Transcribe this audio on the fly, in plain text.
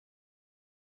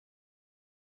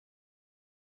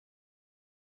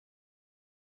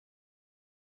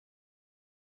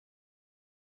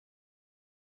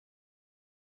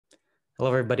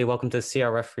Hello, everybody. Welcome to the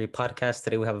CR Referee podcast.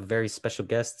 Today we have a very special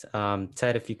guest.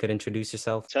 Ted, if you could introduce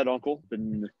yourself. Ted Uncle,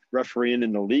 been refereeing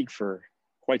in the league for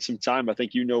quite some time. I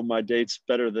think you know my dates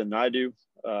better than I do.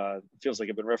 It feels like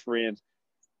I've been refereeing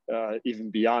even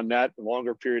beyond that, a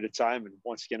longer period of time. And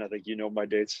once again, I think you know my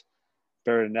dates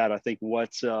better than that. I think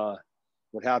what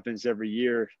happens every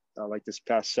year, like this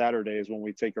past Saturday, is when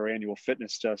we take our annual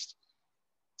fitness test.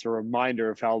 It's a reminder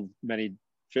of how many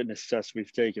fitness tests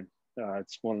we've taken.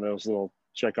 It's one of those little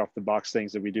check off the box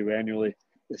things that we do annually.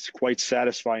 It's quite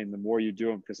satisfying the more you do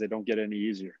them because they don't get any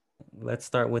easier. Let's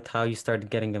start with how you started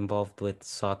getting involved with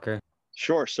soccer.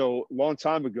 Sure. So a long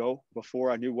time ago,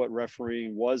 before I knew what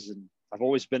refereeing was, and I've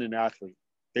always been an athlete.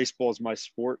 Baseball is my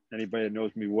sport. Anybody that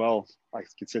knows me well, I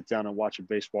can sit down and watch a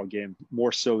baseball game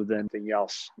more so than anything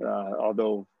else,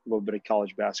 although a little bit of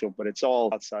college basketball, but it's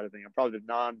all outside of thing. I'm probably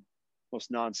the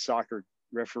most non-soccer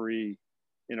referee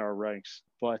in our ranks.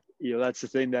 But, that's the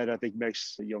thing that I think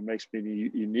makes me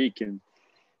unique and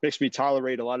makes me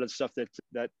tolerate a lot of the stuff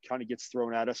that kind of gets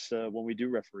thrown at us when we do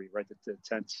referee, right?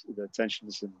 The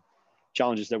tensions and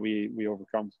challenges that we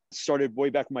overcome. Started way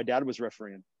back when my dad was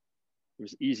refereeing. It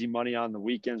was easy money on the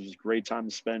weekends. It was a great time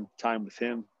to spend time with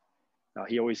him.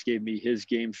 He always gave me his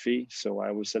game fee, so I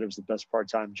always said it was the best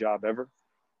part-time job ever.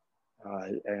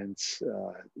 Then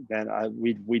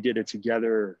we did it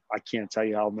together. I can't tell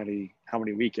you how many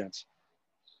weekends.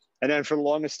 And then for the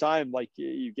longest time, like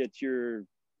you get your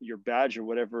badge or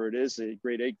whatever it is,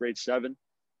 grade 8, grade 7,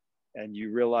 and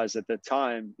you realize at that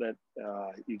time that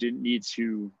you didn't need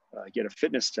to get a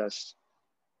fitness test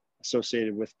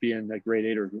associated with being a grade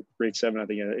 8 or grade 7. I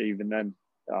think even then.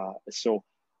 So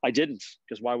I didn't,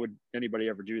 because why would anybody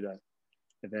ever do that?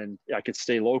 And then I could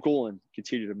stay local and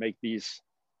continue to make these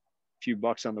few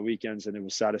bucks on the weekends, and it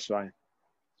was satisfying.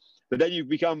 But then you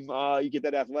become, you get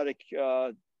that athletic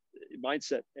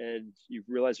mindset, and you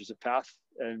realize there's a path,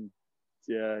 and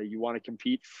you want to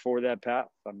compete for that path.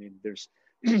 I mean, there's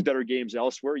better games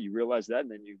elsewhere. You realize that,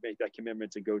 and then you make that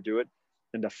commitment to go do it.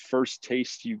 And the first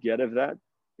taste you get of that,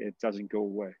 it doesn't go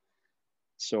away.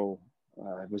 So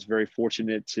I was very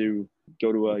fortunate to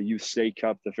go to a youth state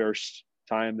cup the first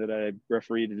time that I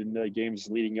refereed in the games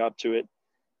leading up to it.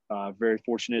 Very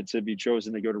fortunate to be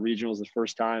chosen to go to regionals the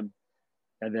first time.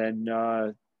 And then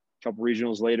a couple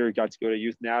regionals later, got to go to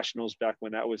youth nationals back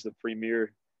when that was the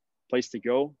premier place to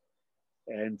go.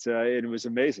 And it was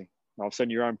amazing. All of a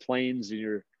sudden you're on planes and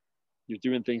you're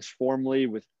doing things formally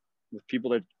with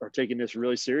people that are taking this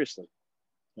really seriously.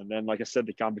 And then, like I said,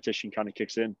 the competition kind of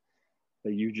kicks in.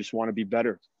 That you just want to be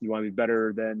better. You want to be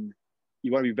better than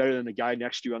the guy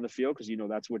next to you on the field, because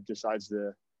that's what decides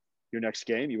your next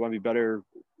game. You want to be better,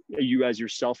 you as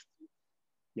yourself.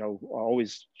 I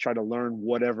always try to learn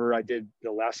whatever I did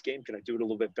the last game. Can I do it a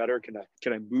little bit better? Can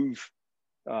I move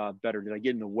better? Did I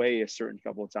get in the way a certain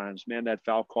couple of times? Man, that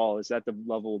foul call, is that the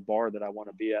level of bar that I want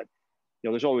to be at?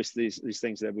 There's always these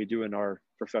things that we do in our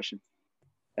profession.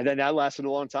 And then that lasted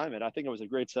a long time. And I think I was a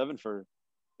grade 7 for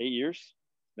 8 years,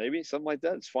 maybe something like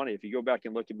that. It's funny. If you go back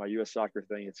and look at my U.S. soccer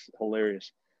thing, it's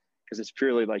hilarious, because it's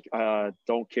purely like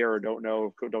don't care or don't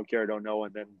know, don't care or don't know,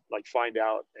 and then like find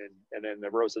out, and then the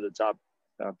rose to the top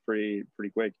pretty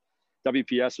quick.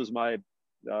 WPS was my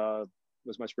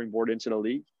springboard into the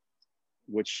league,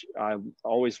 which I'm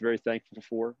always very thankful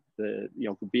for.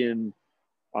 Being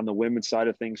on the women's side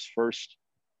of things first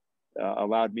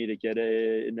allowed me to get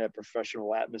in that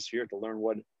professional atmosphere, to learn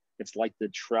what it's like to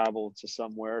travel to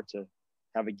somewhere, to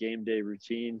have a game day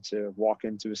routine, to walk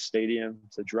into a stadium,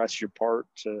 to dress your part,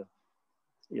 to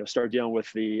start dealing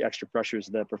with the extra pressures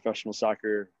that professional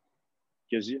soccer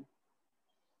gives you.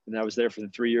 And I was there for the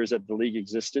 3 years that the league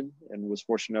existed, and was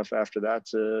fortunate enough after that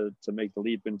to make the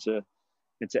leap into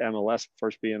MLS,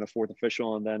 first being a fourth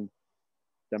official, and then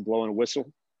blowing a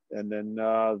whistle. And then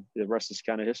the rest is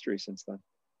kind of history since then.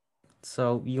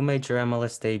 So you made your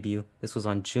MLS debut. This was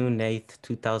on June 8th,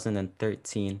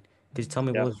 2013. Could you tell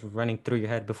me what was running through your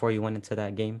head before you went into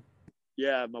that game?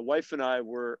 Yeah, my wife and I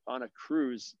were on a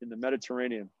cruise in the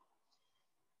Mediterranean,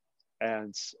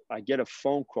 and I get a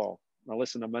phone call. Now,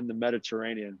 listen, I'm in the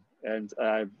Mediterranean, and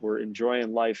we're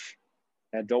enjoying life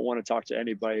and don't want to talk to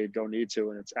anybody, don't need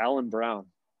to. And it's Alan Brown,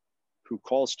 who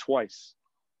calls twice.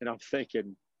 And I'm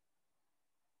thinking,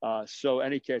 so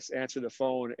any case, answer the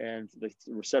phone, and the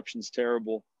reception's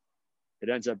terrible. It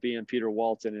ends up being Peter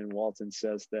Walton, and Walton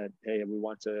says that, hey, we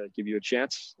want to give you a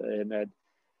chance, and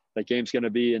that game's going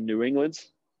to be in New England.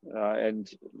 And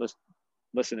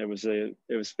listen, it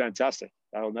was fantastic.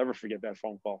 I'll never forget that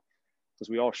phone call, because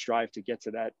we all strive to get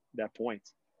to that point.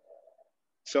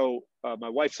 So my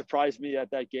wife surprised me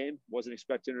at that game. Wasn't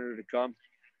expecting her to come,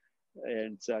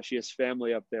 and she has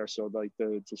family up there. So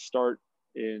to start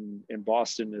in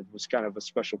Boston. It was kind of a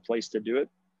special place to do it.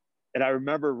 And I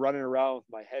remember running around with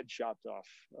my head chopped off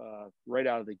right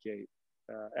out of the gate.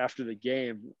 After the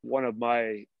game, one of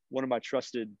my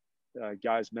trusted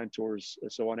guys, mentors,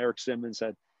 so when Eric Simmons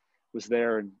was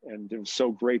there, and it was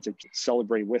so great to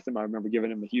celebrate with him. I remember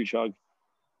giving him a huge hug.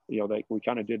 Like we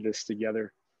kind of did this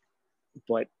together.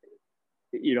 But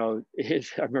I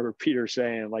remember Peter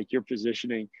saying, like, your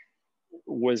positioning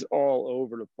was all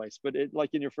over the place. But like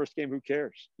in your first game, who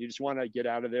cares? You just want to get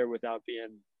out of there without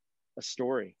being a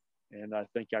story. And I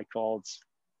think I called,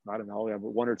 I don't know,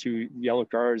 one or two yellow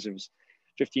cards. It was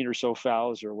 15 or so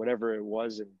fouls or whatever it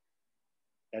was.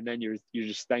 And then you're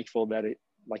just thankful that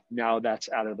like now that's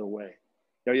out of the way.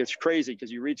 It's crazy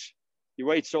because you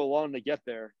wait so long to get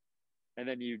there, and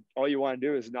then all you want to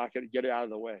do is not get it out of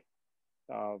the way,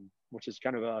 which is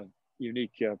kind of a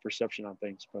unique perception on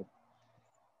things. But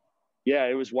yeah,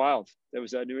 it was wild. It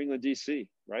was New England, DC,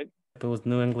 right? It was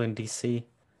New England, DC.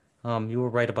 You were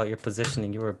right about your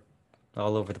positioning. You were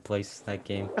all over the place that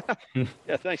game.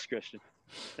 Yeah, thanks, Christian.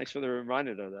 Thanks for the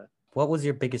reminder of that. What was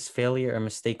your biggest failure or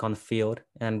mistake on the field,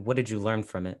 and what did you learn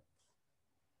from it?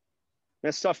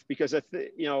 That's tough because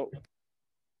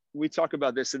we talk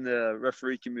about this in the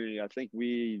referee community. I think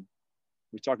we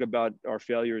talk about our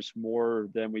failures more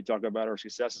than we talk about our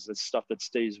successes. It's stuff that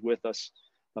stays with us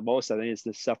the most. I think it's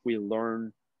the stuff we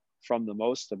learn from the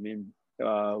most. I mean,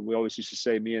 we always used to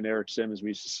say, me and Eric Simmons, we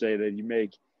used to say that you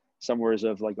make somewhere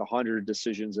of like 100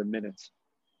 decisions a minute,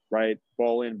 right?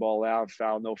 Ball in, ball out,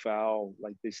 foul, no foul.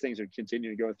 Like these things are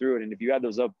continuing to go through it. And if you add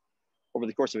those up over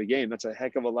the course of a game, that's a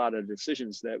heck of a lot of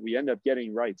decisions that we end up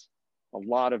getting right. A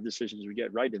lot of decisions we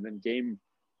get right. And then game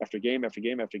after game after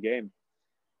game after game.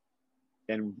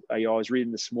 And I was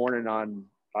reading this morning on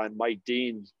Mike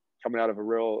Dean coming out of a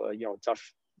real,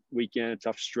 tough weekend,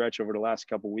 tough stretch over the last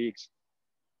couple of weeks,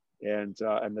 and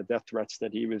the death threats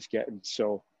that he was getting.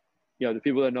 So, the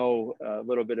people that know a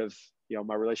little bit of,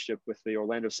 my relationship with the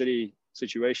Orlando City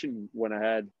situation, when I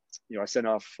had, I sent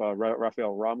off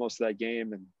Rafael Ramos that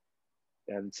game,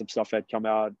 and some stuff had come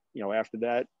out, after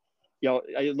that.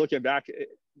 Looking back,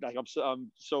 like I'm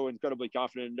so incredibly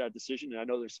confident in that decision, and I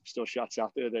know there's some still shots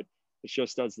out there that the show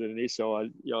studs to the knee. So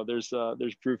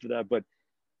there's proof of that. But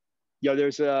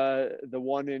there's the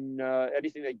one in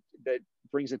anything that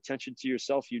brings attention to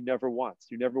yourself. You never want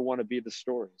to be the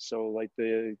story. So like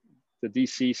the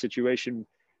DC situation,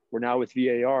 we're now with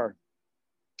VAR.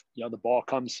 The ball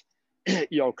comes,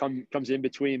 comes in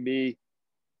between me.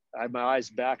 I had my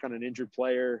eyes back on an injured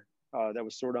player that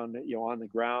was sort of on the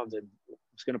ground and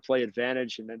was going to play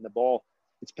advantage, and then the ball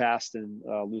gets passed, and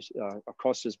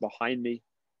Acosta's behind me,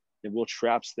 and Will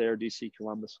Trapp's there, DC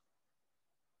Columbus.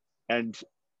 And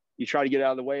you try to get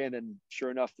out of the way, and then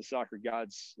sure enough, the soccer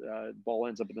gods, ball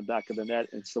ends up in the back of the net.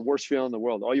 And it's the worst feeling in the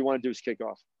world. All you want to do is kick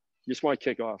off. You just want to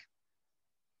kick off.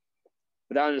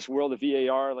 But down in this world of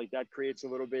VAR, like that creates a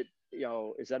little bit,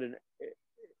 is that a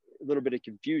little bit of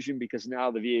confusion, because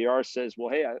now the VAR says, well,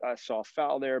 hey, I saw a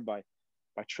foul there by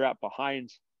Trapp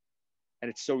behind. And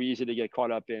it's so easy to get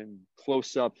caught up in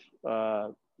close up,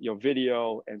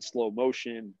 video and slow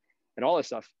motion and all this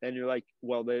stuff. And you're like,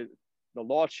 well, the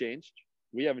law changed.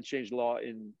 We haven't changed the law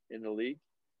in the league,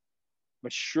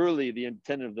 but surely the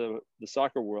intent of the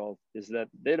soccer world is that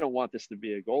they don't want this to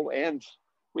be a goal. And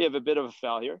we have a bit of a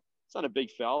foul here. It's not a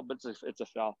big foul, but it's a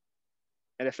foul.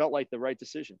 And it felt like the right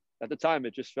decision. At the time,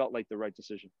 it just felt like the right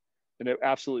decision. And it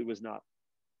absolutely was not.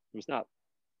 It was not.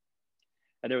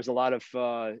 And there was a lot of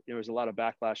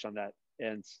backlash on that.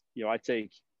 And I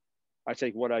take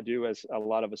what I do, as a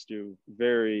lot of us do,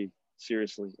 very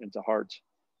seriously and to heart.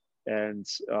 And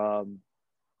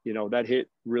that hit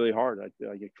really hard.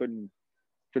 I couldn't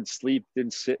sleep,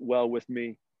 didn't sit well with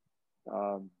me,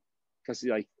 because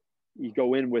you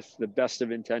go in with the best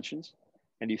of intentions,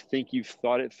 and you think you've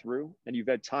thought it through, and you've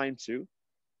had time to,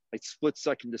 like,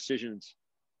 split-second decisions.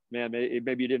 Man,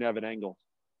 maybe you didn't have an angle,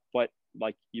 but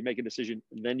like you make a decision,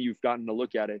 and then you've gotten to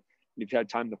look at it, and you've had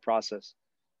time to process,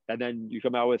 and then you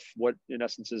come out with what in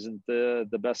essence isn't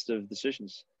the best of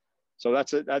decisions. So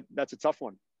that's a tough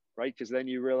one, right? Because then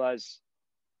you realize,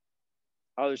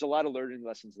 there's a lot of learning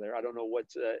lessons there. I don't know what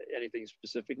anything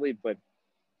specifically, but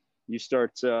you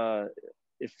start.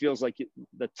 It feels like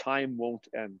the time won't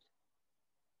end,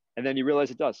 and then you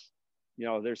realize it does.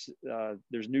 There's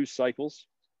news cycles.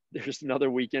 There's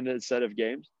another weekend, a set of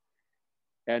games,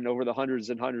 and over the hundreds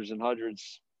and hundreds and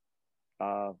hundreds,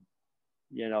 a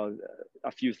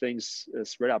few things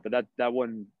spread out. But that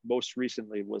one most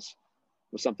recently was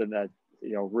something that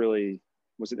really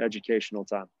was an educational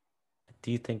time.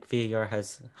 Do you think VAR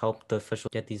has helped the officials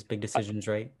get these big decisions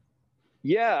right?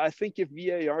 Yeah, I think if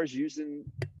VAR is used in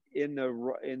in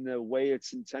the way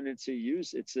it's intended to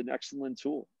use, it's an excellent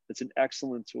tool. It's an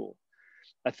excellent tool.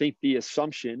 I think the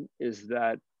assumption is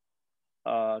that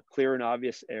clear and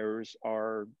obvious errors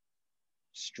are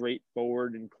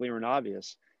straightforward and clear and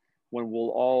obvious, when we'll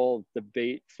all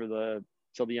debate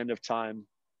till the end of time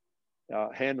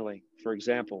handling. For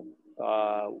example,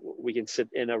 we can sit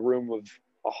in a room of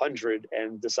 100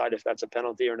 and decide if that's a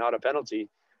penalty or not a penalty,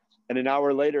 and an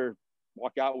hour later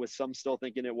walk out with some still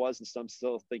thinking it was and some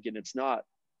still thinking it's not.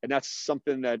 And that's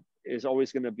something that is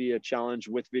always going to be a challenge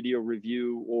with video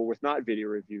review or with not video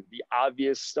review. The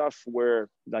obvious stuff where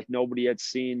like nobody had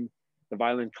seen the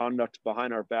violent conduct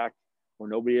behind our back, or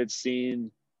nobody had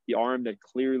seen the arm that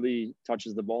clearly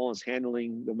touches the ball and is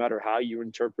handling, no matter how you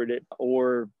interpret it,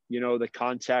 or, the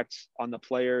contact on the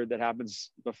player that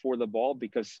happens before the ball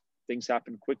because things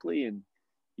happen quickly and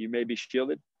you may be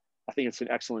shielded. I think it's an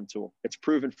excellent tool. It's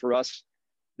proven for us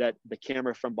that the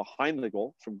camera from behind the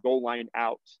goal, from goal line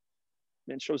out,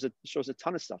 man, shows a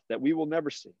ton of stuff that we will never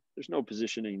see. There's no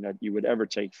positioning that you would ever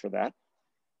take for that.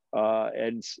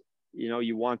 And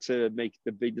you want to make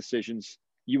the big decisions.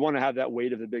 You want to have that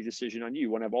weight of the big decision on you.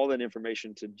 You want to have all that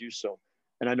information to do so.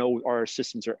 And I know our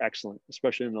assistants are excellent,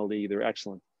 especially in the league. They're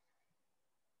excellent.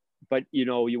 But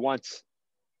you want to,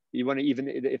 even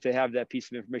if they have that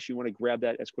piece of information, you want to grab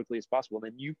that as quickly as possible.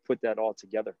 And then you put that all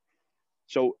together.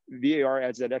 So VAR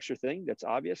adds that extra thing that's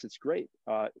obvious. It's great.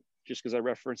 Just because I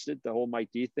referenced it, the whole Mike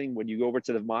D thing, when you go over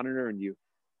to the monitor and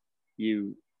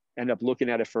you end up looking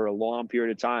at it for a long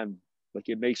period of time, like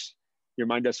it makes your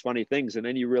mind does funny things. And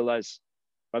then you realize,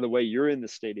 by the way, you're in the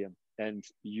stadium and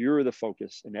you're the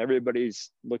focus and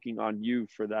everybody's looking on you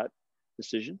for that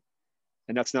decision.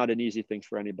 And that's not an easy thing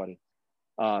for anybody.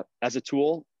 As a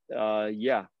tool, I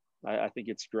think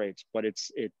it's great, but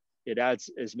it adds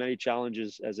as many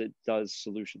challenges as it does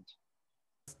solutions.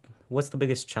 What's the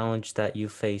biggest challenge that you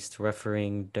faced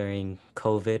refereeing during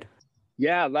COVID?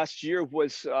 Yeah, last season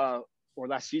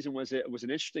was an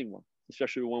interesting one,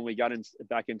 especially when we got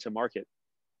back into market.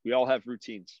 We all have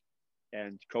routines,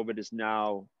 and COVID is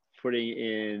now putting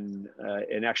in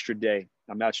an extra day,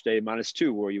 a match day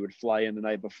 -2, where you would fly in the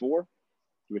night before,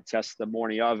 you would test the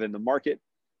morning of in the market,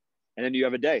 and then you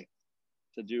have a day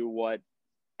to do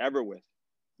whatever with.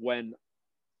 When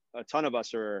a ton of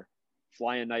us are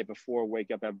flying night before,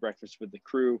 wake up, have breakfast with the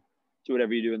crew, do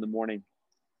whatever you do in the morning,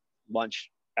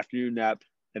 lunch, afternoon nap,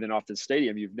 and then off to the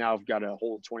stadium, you've now got a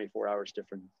whole 24 hours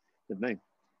different thing.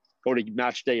 Go to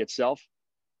match day itself,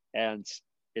 and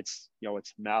it's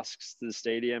masks to the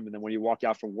stadium. And then when you walk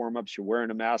out for warm-ups, you're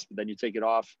wearing a mask, but then you take it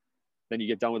off. Then you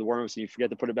get done with the warm-ups and you forget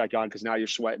to put it back on because now you're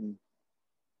sweating.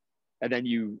 And then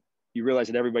you realize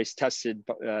that everybody's tested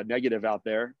negative out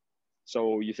there.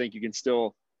 So you think you can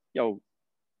still,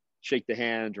 shake the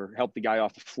hand or help the guy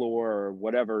off the floor or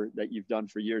whatever that you've done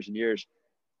for years and years.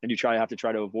 And you have to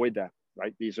try to avoid that,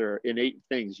 right? These are innate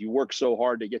things. You work so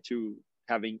hard to get to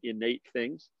having innate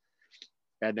things,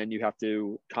 and then you have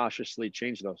to consciously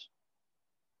change those.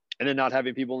 And then not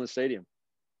having people in the stadium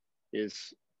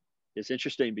is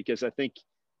interesting, because I think,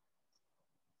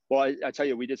 well, I tell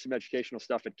you, we did some educational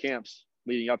stuff at camps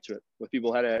leading up to it with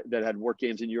people that had work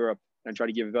games in Europe and try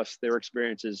to give us their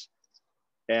experiences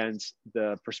and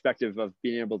the perspective of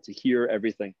being able to hear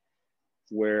everything,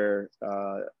 where,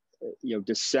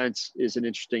 dissent is an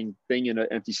interesting thing in an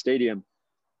empty stadium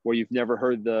where you've never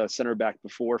heard the center back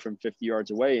before from 50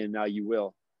 yards away, and now you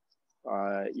will.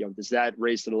 Does that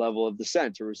raise to the level of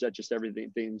dissent, or is that just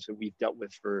things that we've dealt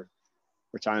with for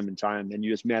time and time, and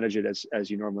you just manage it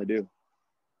as you normally do?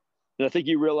 And I think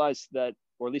you realize that,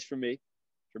 or at least for me,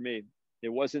 it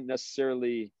wasn't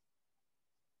necessarily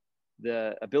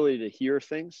the ability to hear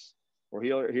things or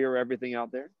hear everything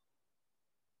out there.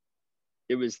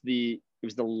 It was the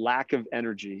lack of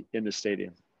energy in the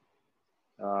stadium.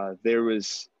 There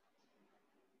was,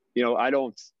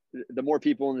 the more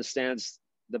people in the stands,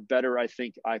 the better I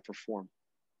think I perform.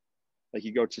 Like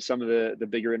you go to some of the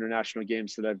bigger international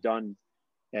games that I've done,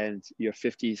 and you have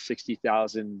 50,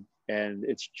 60,000 and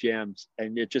it's jammed,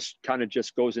 and it just kind of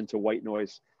just goes into white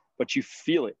noise, but you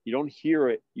feel it. You don't hear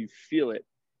it, you feel it.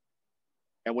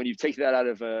 And when you take that out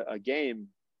of a game,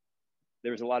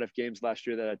 there was a lot of games last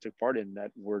year that I took part in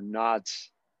that were not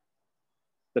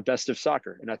the best of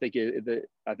soccer. And I think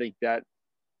that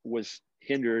was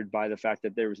hindered by the fact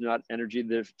that there was not energy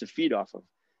to feed off of,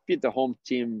 be it the home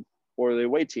team or the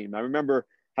away team. I remember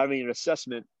having an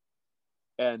assessment,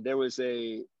 and there was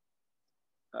a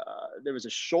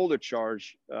shoulder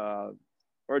charge, there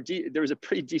was a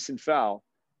pretty decent foul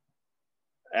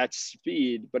at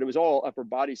speed, but it was all upper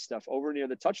body stuff over near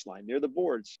the touchline, near the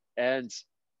boards. And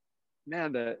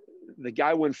man, the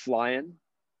guy went flying,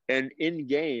 And in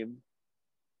game,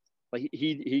 like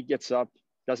he gets up,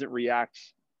 doesn't react,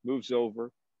 moves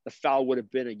over. The foul would have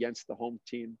been against the home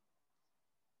team.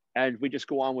 And we just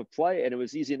go on with play. And it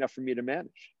was easy enough for me to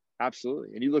manage. Absolutely.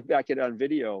 And you look back at it on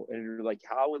video and you're like,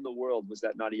 how in the world was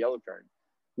that not a yellow card?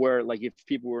 Where like if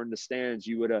people were in the stands,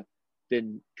 you would have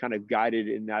been kind of guided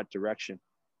in that direction.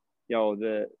 You know,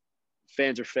 the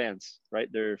fans are fans, right?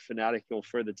 They're fanatical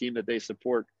for the team that they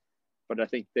support. But I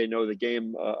think they know the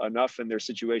game enough, and there's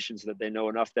situations that they know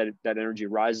enough that that energy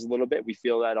rises a little bit. We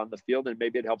feel that on the field, and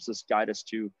maybe it helps us guide us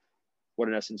to what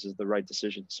in essence is the right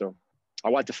decision. So I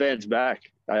want the fans back.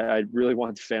 I really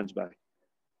want the fans back.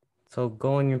 So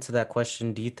going into that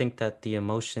question, do you think that the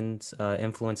emotions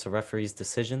influence a referee's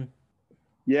decision?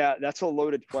 Yeah, that's a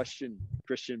loaded question,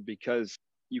 Christian, because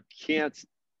you can't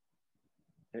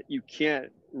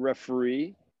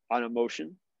referee on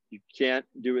emotion. You can't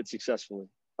do it successfully.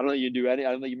 I don't think I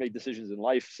don't think you make decisions in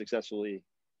life successfully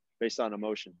based on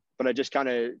emotion. But I just kind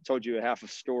of told you a half a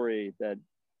story that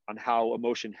on how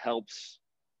emotion helps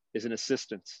is an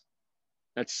assistance.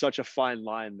 That's such a fine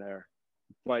line there.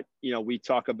 But you know, we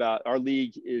talk about our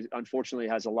league is unfortunately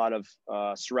has a lot of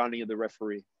surrounding of the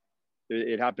referee.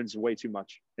 It happens way too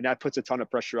much, and that puts a ton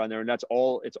of pressure on there. And that's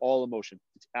all. It's all emotion.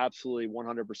 It's absolutely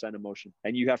 100% emotion,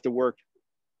 and you have to work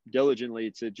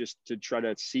diligently to try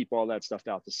to seep all that stuff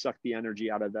out, to suck the energy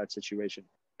out of that situation,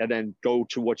 and then go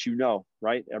to what you know.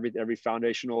 Right? Every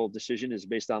foundational decision is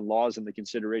based on laws and the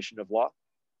consideration of law,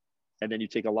 and then you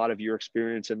take a lot of your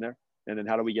experience in there, and then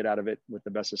how do we get out of it with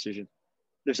the best decision?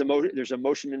 There's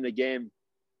emotion in the game.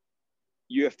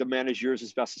 You have to manage yours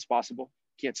as best as possible.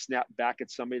 You can't snap back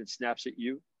at somebody that snaps at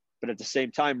you. But at the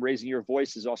same time, raising your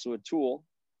voice is also a tool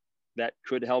that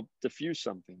could help diffuse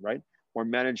something, right? Or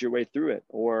manage your way through it.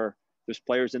 Or there's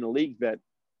players in the league that,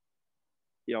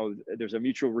 you know, there's a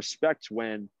mutual respect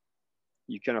when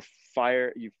you kind of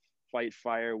fight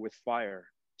fire with fire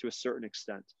to a certain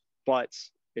extent. But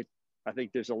I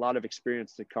think there's a lot of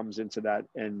experience that comes into that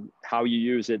and how you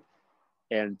use it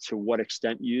and to what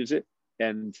extent you use it.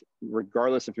 And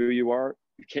regardless of who you are,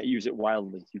 you can't use it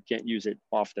wildly. You can't use it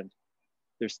often.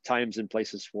 There's times and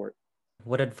places for it.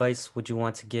 What advice would you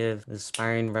want to give an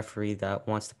aspiring referee that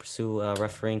wants to pursue a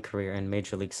refereeing career in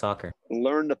Major League Soccer?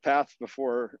 Learn the path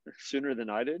before sooner than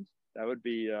I did. That'd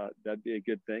be a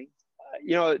good thing.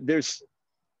 You know, there's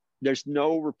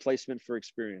no replacement for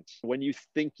experience. When you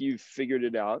think you've figured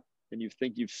it out and you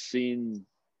think you've seen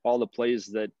all the plays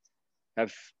that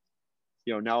have,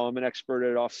 you know, now I'm an expert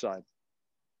at offside.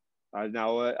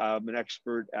 Now I'm an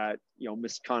expert at, you know,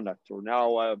 misconduct, or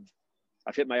now I've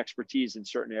hit my expertise in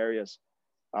certain areas.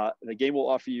 The game will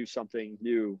offer you something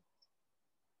new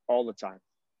all the time.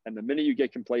 And the minute you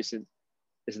get complacent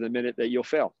is the minute that you'll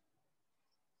fail.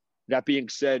 That being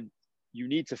said, you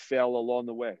need to fail along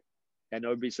the way. And there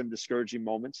would be some discouraging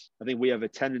moments. I think we have a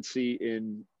tendency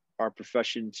in our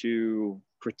profession to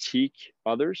critique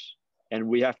others, and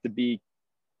we have to be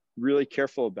really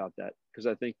careful about that, because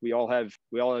I think we all have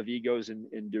egos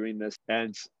in doing this,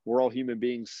 and we're all human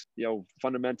beings, you know,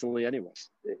 fundamentally anyways.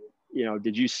 You know,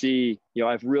 did you see, you know,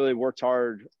 I've really worked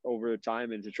hard over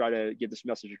time and to try to get this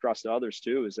message across to others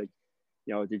too, is like,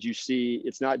 you know, did you see,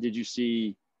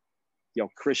 you know,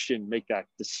 Christian make that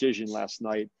decision last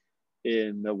night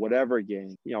in the whatever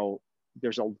game? You know,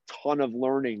 there's a ton of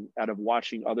learning out of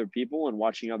watching other people and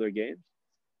watching other games.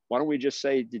 Why don't we just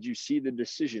say, did you see the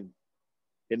decision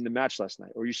in the match last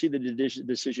night, or you see the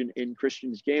decision in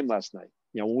Christian's game last night?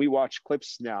 You know, when we watch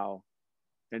clips now,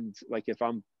 and like if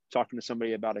I'm talking to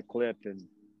somebody about a clip and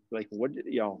like, what,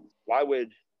 you know, why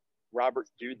would Robert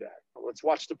do that? Well, let's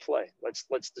watch the play.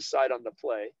 Let's decide on the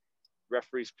play,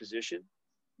 referee's position,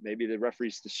 maybe the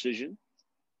referee's decision,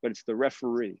 but it's the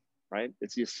referee, right?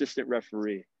 It's the assistant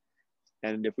referee.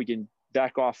 And if we can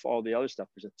back off all the other stuff,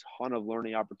 there's a ton of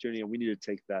learning opportunity, and we need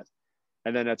to take that.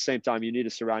 And then at the same time, you need to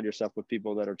surround yourself with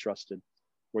people that are trusted,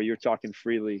 where you're talking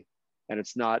freely, and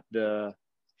it's not the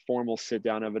formal sit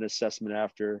down of an assessment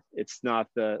after. It's not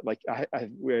the, like, I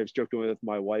was joking with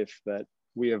my wife that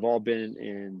we have all been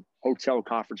in hotel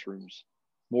conference rooms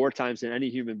more times than any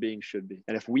human being should be.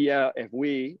 And if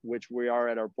we, which we are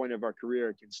at our point of our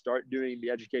career, can start doing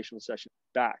the educational session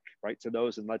back, right, to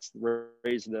those, and let's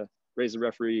raise the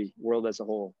referee world as a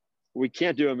whole. We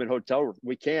can't do them in hotel rooms.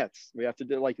 We can't. We have to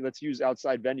do, like, let's use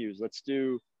outside venues. Let's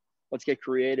get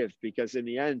creative, because in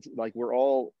the end, like, we're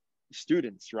all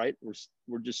students, right?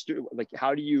 We're just like,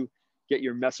 how do you get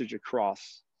your message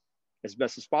across as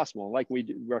best as possible? Like we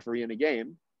do referee in a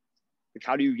game, like,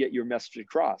 how do you get your message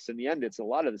across? In the end, it's a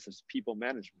lot of this is people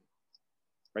management,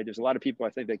 right? There's a lot of people,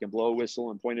 I think, they can blow a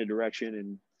whistle and point a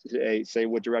direction and say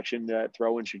what direction that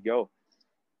throw-in should go.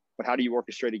 But how do you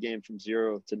orchestrate a game from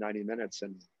 0 to 90 minutes?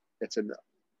 And it's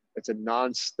a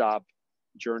nonstop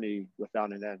journey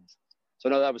without an end. So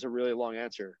I know that was a really long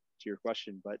answer to your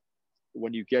question, but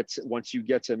once you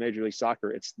get to Major League Soccer,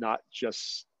 it's not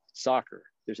just soccer.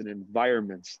 There's an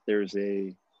environment. There's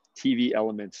a TV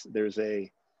element. There's a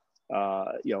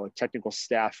technical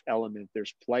staff element.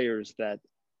 There's players that,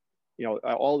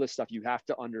 all this stuff. You have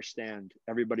to understand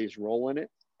everybody's role in it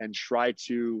and try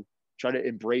to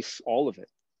embrace all of it,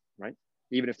 right?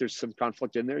 Even if there's some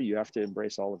conflict in there, you have to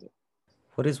embrace all of it.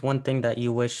 What is one thing that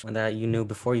you wish that you knew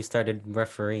before you started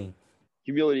refereeing?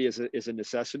 Humility is a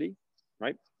necessity,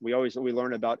 right? We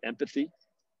learn about empathy.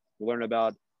 We learn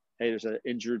about, hey, there's an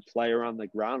injured player on the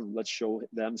ground. Let's show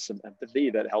them some empathy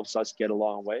that helps us get a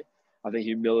long way. I think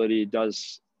humility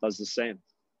does the same.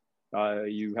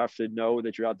 You have to know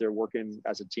that you're out there working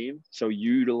as a team. So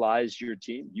utilize your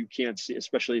team. You can't see,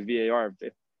 especially VAR.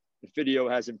 If video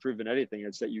hasn't proven anything,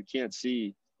 it's that you can't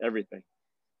see everything.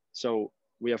 So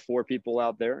we have 4 people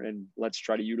out there, and let's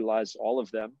try to utilize all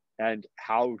of them. And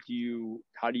how do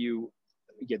you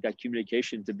get that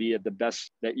communication to be at the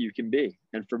best that you can be?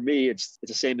 And for me, it's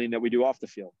the same thing that we do off the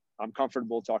field. I'm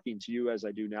comfortable talking to you as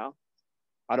I do now.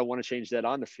 I don't want to change that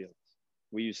on the field.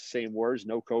 We use the same words,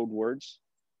 no code words,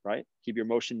 right? Keep your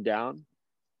emotion down.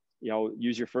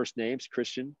 Use your first names.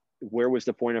 Christian, where was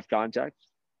the point of contact?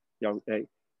 Hey,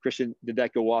 Christian, did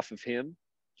that go off of him?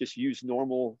 Just use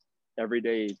normal,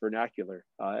 everyday vernacular.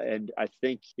 And I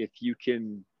think if you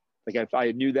can, if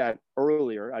I knew that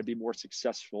earlier, I'd be more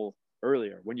successful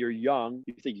earlier. When you're young,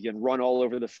 you think you can run all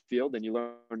over the field, and you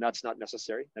learn that's not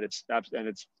necessary, and it's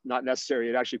not necessary.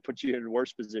 It actually puts you in a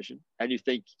worse position, and you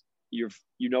think you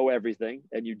know everything,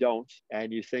 and you don't,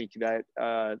 and you think that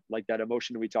like that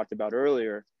emotion we talked about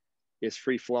earlier is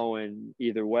free flowing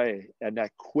either way, and that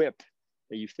quip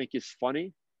that you think is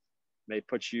funny may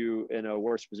put you in a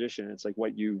worse position. It's like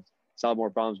solve more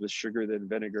problems with sugar than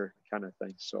vinegar kind of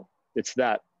thing. So it's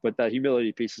that, but that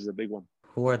humility piece is a big one.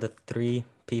 Who are the 3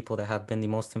 people that have been the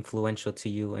most influential to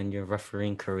you in your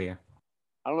refereeing career?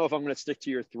 I don't know if I'm going to stick to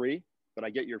your 3, but I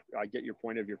get your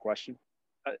point of your question.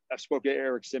 I've spoken to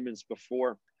Eric Simmons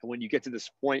before. And when you get to this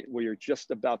point where you're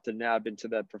just about to nab into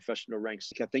that professional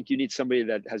ranks, I think you need somebody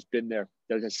that has been there,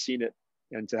 that has seen it,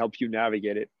 and to help you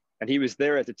navigate it. And he was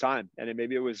there at the time, and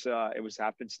maybe it was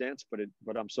happenstance,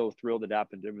 but I'm so thrilled it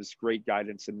happened. It was great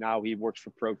guidance, and now he works for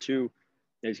Pro 2.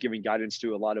 And he's giving guidance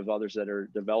to a lot of others that are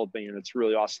developing, and it's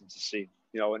really awesome to see.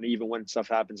 And even when stuff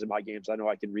happens in my games, I know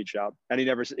I can reach out. And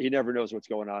he never knows what's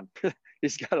going on.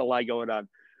 He's got a lot going on,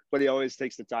 but he always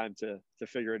takes the time to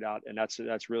figure it out, and that's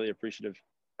really appreciative.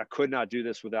 I could not do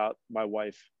this without my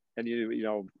wife. And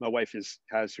my wife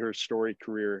has her storied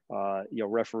career,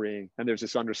 refereeing, and there's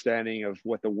this understanding of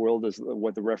what the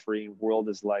refereeing world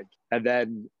is like, and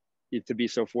then to be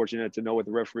so fortunate to know what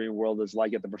the refereeing world is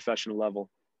like at the professional level,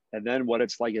 and then what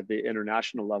it's like at the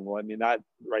international level. I mean, that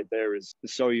right there is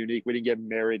so unique. We didn't get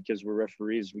married because we're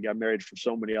referees. We got married for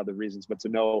so many other reasons, but to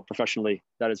know professionally,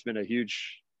 that has been a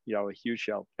huge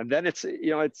help. And then it's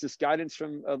this guidance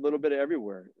from a little bit of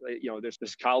everywhere.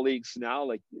 There's colleagues now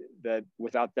like that.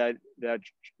 Without that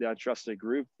trusted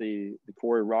group, the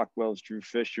Corey Rockwells, Drew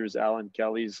Fishers, Alan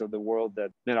Kellys of the world,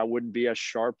 that then I wouldn't be as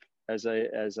sharp as I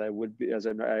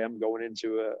am going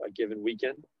into a given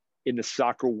weekend. In the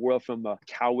soccer world, from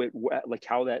how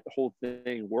that whole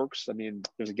thing works. I mean,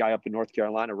 there's a guy up in North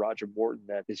Carolina, Roger Morton,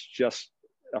 that is just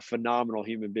a phenomenal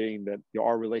human being. That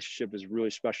our relationship is really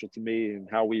special to me, and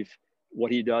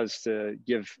what he does to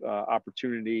give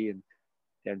opportunity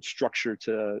and structure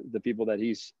to the people that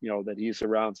he's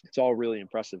around. It's all really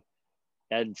impressive.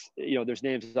 And there's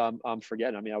names I'm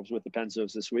forgetting. I mean, I was with the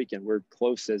Penzos this weekend. We're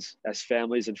close as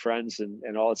families and friends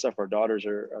and all that stuff. Our daughters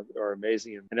are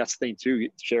amazing, and that's the thing too.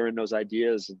 Sharing those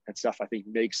ideas and stuff, I think,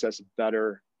 makes us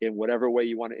better in whatever way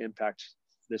you want to impact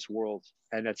this world.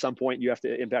 And at some point, you have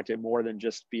to impact it more than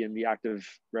just being the active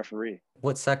referee.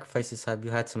 What sacrifices have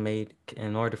you had to make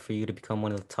in order for you to become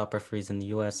one of the top referees in the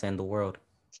U.S. and the world?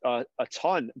 A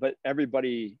ton, but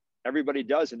everybody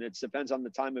does, and it depends on the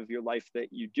time of your life that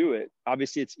you do it.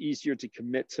 Obviously, it's easier to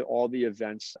commit to all the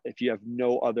events if you have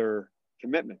no other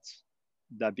commitments.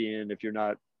 That being, if you're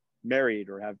not married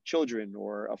or have children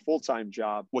or a full-time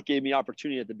job. What gave me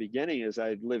opportunity at the beginning is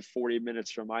I live 40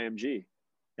 minutes from IMG,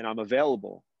 and I'm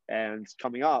available. And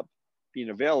coming up, being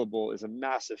available is a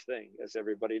massive thing, as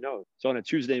everybody knows. So on a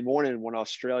Tuesday morning, when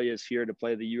Australia is here to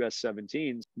play the US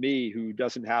 17s, me, who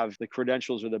doesn't have the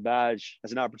credentials or the badge,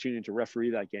 has an opportunity to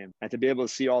referee that game. And to be able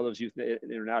to see all those youth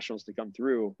internationals to come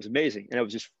through was amazing. And I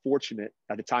was just fortunate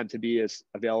at the time to be as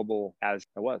available as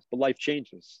I was. But life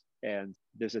changes. And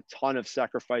there's a ton of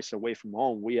sacrifice away from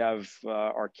home. We have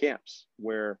our camps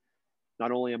where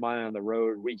not only am I on the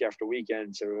road week after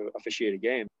weekend to officiate a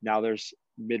game, now there's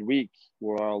midweek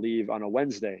where I'll leave on a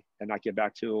Wednesday and not get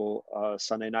back till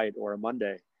Sunday night or a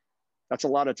Monday. That's a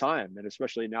lot of time. And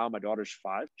especially now my daughter's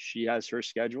 5. She has her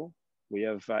schedule. We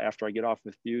have, after I get off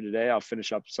with you today, I'll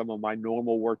finish up some of my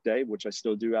normal work day, which I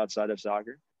still do outside of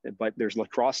soccer. But there's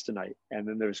lacrosse tonight, and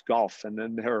then there's golf, and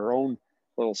then her own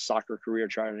little soccer career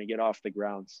trying to get off the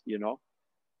grounds, you know?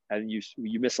 And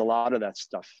you miss a lot of that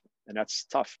stuff. And that's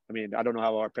tough. I mean, I don't know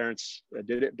how our parents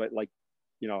did it, but like,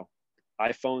 you know,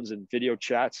 iPhones and video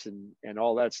chats and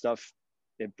all that stuff,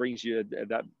 it brings you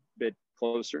that bit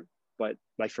closer. But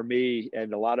like for me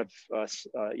and a lot of us,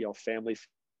 you know, family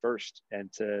first,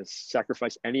 and to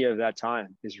sacrifice any of that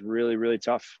time is really, really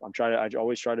tough. I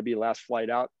always try to be last flight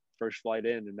out, first flight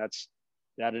in. And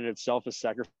that in itself is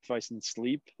sacrificing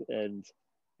sleep and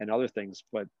other things.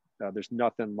 But there's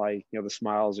nothing like, you know, the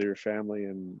smiles of your family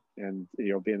and, you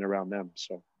know, being around them.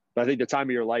 So, but I think the time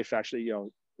of your life actually, you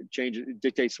know, it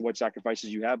dictates what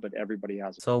sacrifices you have, but everybody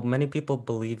has it. So many people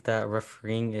believe that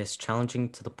refereeing is challenging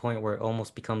to the point where it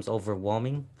almost becomes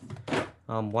overwhelming.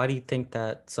 Why do you think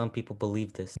that some people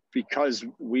believe this? Because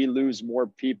we lose more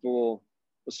people.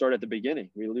 We'll start at the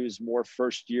beginning. We lose more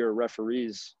first-year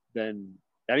referees than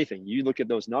anything. You look at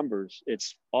those numbers,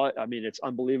 it's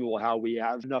unbelievable how we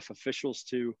have enough officials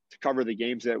to cover the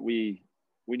games that we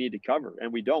need to cover,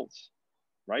 and we don't,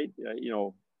 right? You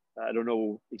know, I don't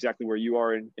know exactly where you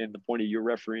are in the point of your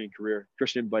refereeing career,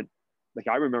 Christian, but like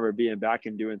I remember being back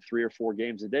and doing 3 or 4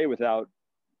 games a day without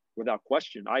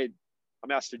question.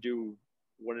 I'm asked to do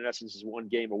what in essence is 1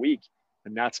 game a week,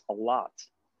 and that's a lot,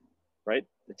 right?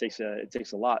 It takes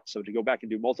a lot. So to go back and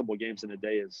do multiple games in a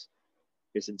day is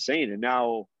insane. And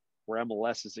now where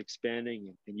MLS is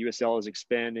expanding and USL is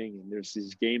expanding, and there's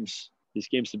these games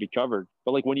to be covered.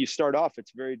 But like when you start off,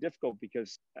 it's very difficult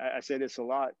because I say this a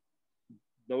lot.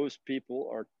 Those people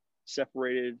are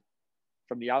separated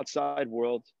from the outside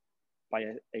world by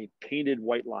a painted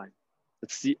white line.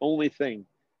 It's the only thing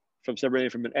from separating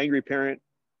from an angry parent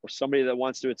or somebody that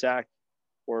wants to attack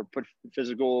or put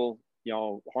physical, you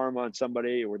know, harm on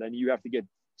somebody, or then you have to get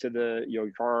to the, you know,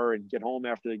 your car and get home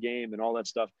after the game and all that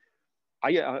stuff.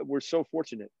 We're so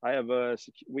fortunate.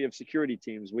 We have security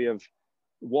teams, we have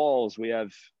walls, we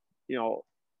have, you know,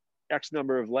 X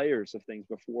number of layers of things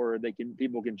before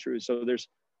people can choose. So there's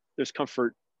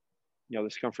comfort, you know,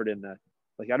 there's comfort in that.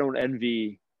 Like I don't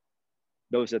envy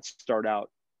those that start out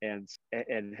and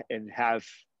have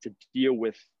to deal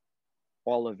with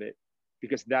all of it,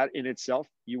 because that in itself,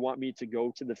 you want me to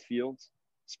go to the field,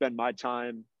 spend my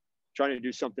time trying to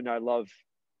do something I love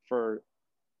for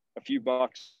a few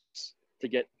bucks to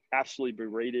get absolutely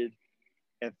berated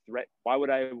and threat. Why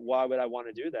would I want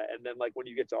to do that? And then like when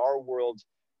you get to our world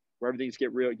where everything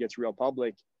gets real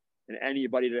public, and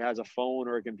anybody that has a phone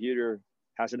or a computer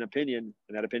has an opinion,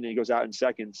 and that opinion goes out in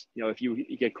seconds. You know, if you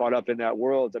get caught up in that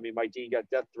world, I mean, Mike Dean got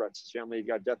death threats. His family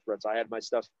got death threats. I had my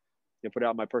stuff, you know, put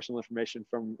out my personal information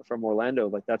from Orlando.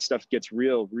 Like that stuff gets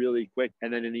real really quick.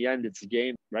 And then in the end, it's a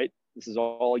game, right? This is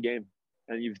all a game.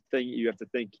 And you have to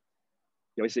think,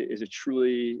 you know, is it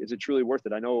truly worth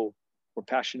it? I know we're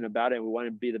passionate about it and we want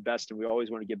to be the best and we always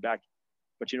want to give back.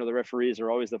 But, you know, the referees are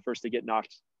always the first to get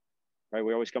knocked, right?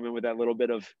 We always come in with that little bit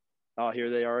of, oh, here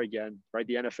they are again, right?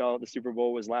 The NFL, the Super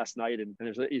Bowl was last night. And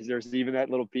there's even that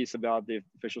little piece about the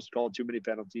officials called too many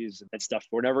penalties and stuff.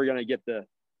 We're never going to get the,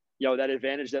 you know, that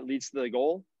advantage that leads to the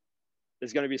goal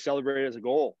is going to be celebrated as a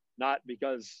goal, not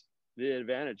because the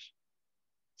advantage.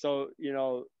 So, you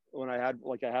know, when I had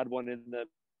one in the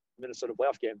Minnesota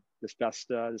playoff game this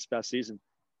past season,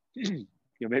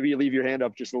 you know, maybe you leave your hand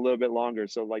up just a little bit longer.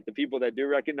 So like the people that do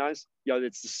recognize, you know,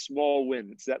 it's the small win.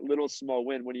 It's that little small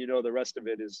win when you know the rest of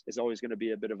it is always going to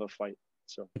be a bit of a fight.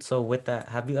 So with that,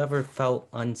 have you ever felt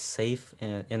unsafe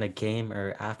in a game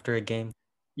or after a game?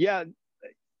 Yeah,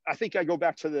 I think I go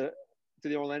back to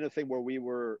the Orlando thing where we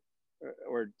were,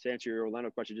 or to answer your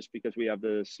Orlando question, just because we have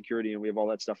the security and we have all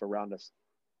that stuff around us.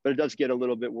 But it does get a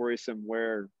little bit worrisome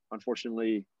where,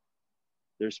 unfortunately,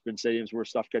 there's been stadiums where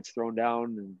stuff gets thrown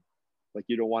down and like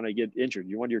you don't want to get injured.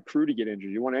 You want your crew to get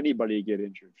injured. You want anybody to get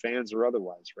injured, fans or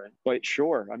otherwise, right? But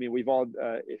sure, I mean, we've all,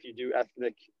 if you do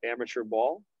ethnic amateur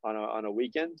ball on a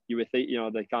weekend, you would think, you know,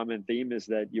 the common theme is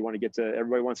that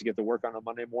everybody wants to get to work on a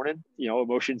Monday morning. You know,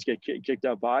 emotions get kicked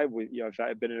up by. You know,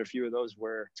 I've been in a few of those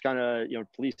where it's kind of, you know,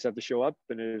 police have to show up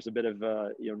and there's a bit of,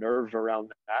 you know, nerve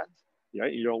around that.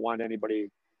 Right? You don't want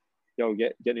anybody, you know,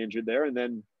 get injured there. And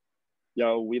then, you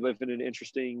know, we live in an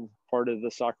interesting part of the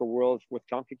soccer world with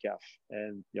CONCACAF,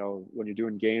 and you know, when you're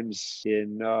doing games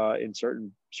in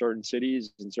certain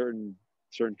cities and certain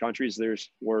certain countries, there's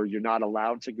where you're not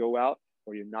allowed to go out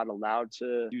or you're not allowed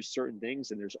to do certain things,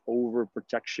 and there's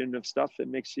overprotection of stuff. It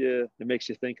makes you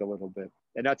think a little bit,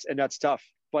 and that's tough.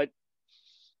 But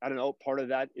I don't know. Part of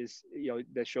that is,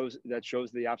 that shows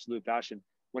the absolute passion.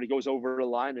 When it goes over the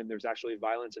line and there's actually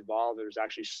violence involved, there's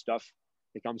actually stuff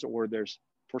that comes, or there's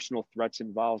personal threats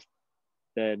involved,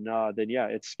 then yeah,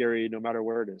 it's scary no matter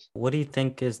where it is. What do you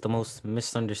think is the most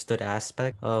misunderstood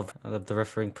aspect of the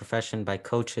refereeing profession by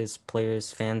coaches,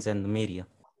 players, fans, and the media?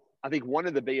 I think one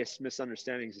of the biggest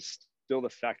misunderstandings is still the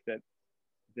fact that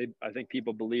I think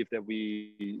people believe that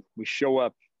we show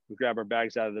up, we grab our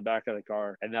bags out of the back of the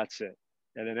car, and that's it.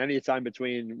 And then any time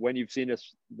between when you've seen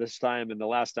us this time and the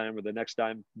last time or the next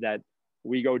time, that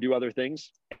we go do other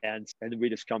things, and then we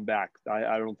just come back.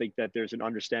 I don't think that there's an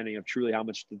understanding of truly how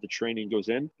much the training goes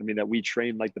in. I mean, that we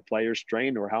train like the players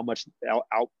train, or how much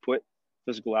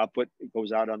physical output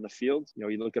goes out on the field.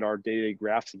 You look at our day-to-day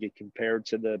graphs and get compared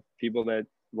to the people that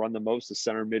run the most, the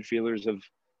center midfielders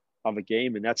of a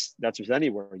game. And that's with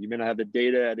anywhere. You may not have the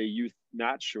data at a youth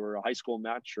match or a high school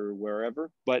match or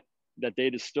wherever, but that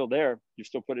data is still there. You're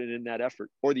still putting in that effort.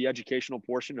 Or the educational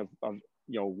portion of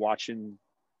watching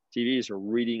TVs or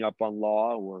reading up on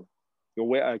law, or the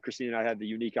way Christine and I had the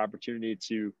unique opportunity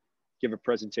to give a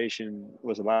presentation,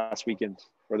 was it last weekend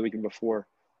or the weekend before,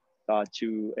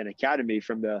 to an academy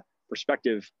from the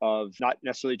perspective of not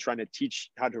necessarily trying to teach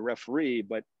how to referee,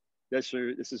 but this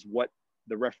is what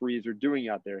the referees are doing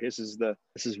out there. This is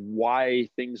why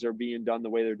things are being done the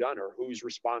way they're done, or whose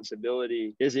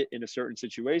responsibility is it in a certain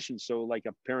situation. So like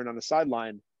a parent on the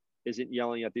sideline isn't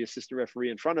yelling at the assistant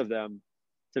referee in front of them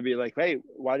to be like, hey,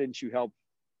 why don't you help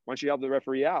the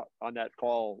referee out on that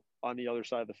call on the other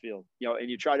side of the field? And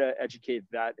you try to educate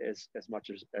that as much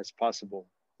as possible,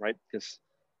 right? Because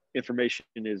information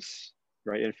is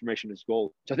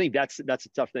gold. So I think that's a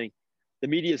tough thing. The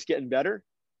media is getting better.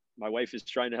 My wife is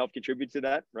trying to help contribute to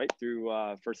that, right?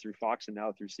 First through Fox and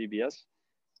now through CBS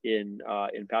in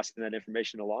passing that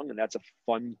information along. And that's a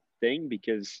fun thing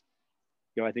because,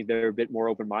 I think they're a bit more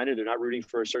open-minded. They're not rooting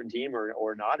for a certain team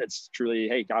or not. It's truly,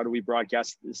 hey, how do we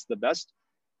broadcast this the best?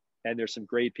 And there's some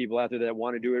great people out there that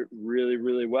want to do it really,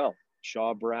 really well.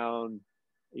 Shaw Brown,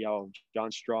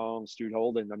 John Strong, Stu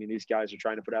Holden. I mean, these guys are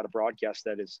trying to put out a broadcast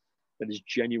that is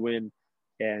genuine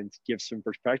and gives some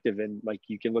perspective. And like,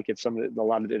 you can look at a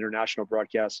lot of the international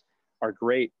broadcasts are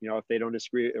great. If they don't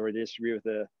disagree with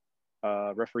the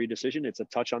referee decision, it's a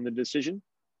touch on the decision.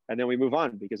 And then we move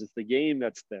on because it's the game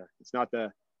that's there. It's not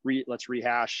let's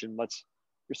rehash and let's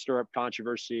stir up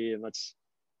controversy and let's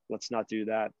not do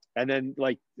that. And then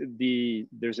like we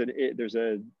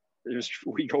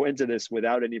go into this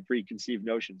without any preconceived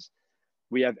notions.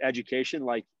 We have education,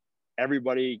 like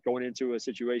everybody going into a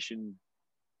situation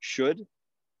should.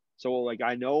 So like,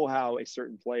 I know how a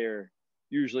certain player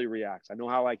usually reacts. I know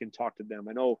how I can talk to them.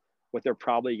 I know what they're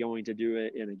probably going to do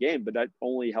in a game, but that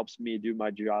only helps me do my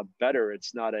job better.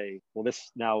 It's not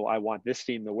now I want this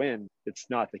team to win. It's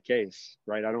not the case,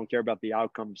 right? I don't care about the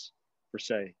outcomes per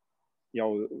se.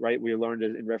 Right? We learned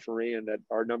in refereeing that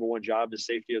our number one job is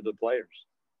safety of the players.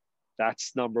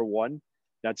 That's number one.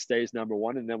 That stays number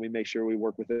one. And then we make sure we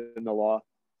work within the law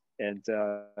and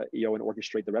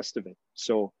orchestrate the rest of it.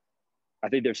 So I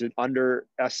think there's a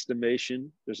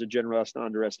general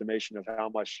underestimation of how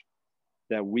much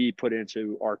that we put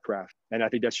into our craft. And I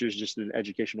think that's just an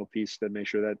educational piece to make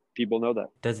sure that people know that.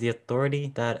 Does the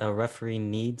authority that a referee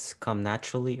needs come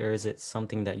naturally, or is it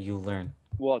something that you learn?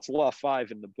 Well, it's law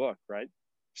 5 in the book, right?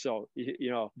 So,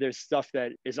 there's stuff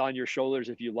that is on your shoulders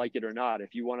if you like it or not.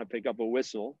 If you want to pick up a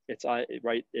whistle, it's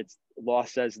right. It's law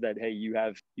says that, hey, you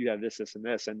have this, and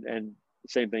this, and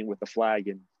same thing with the flag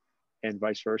and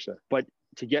vice versa. But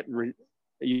to get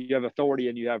you have authority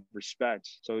and you have respect.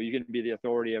 So you can be the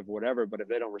authority of whatever, but if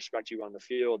they don't respect you on the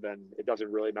field, then it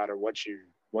doesn't really matter what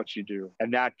you do.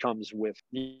 And that comes with,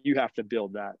 you have to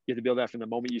build that. You have to build that from the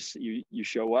moment you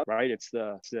show up, right? It's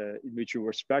the mutual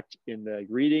respect in the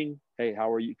greeting. Hey,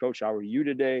 how are you, coach? How are you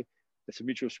today? It's a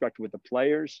mutual respect with the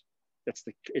players. It's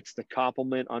the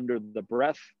compliment under the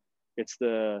breath. It's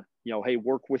the, hey,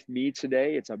 work with me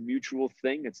today. It's a mutual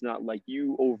thing. It's not like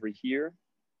you over here.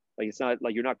 Like, it's not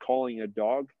like you're not calling a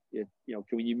dog.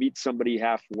 Can you meet somebody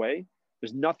halfway?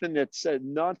 There's nothing that says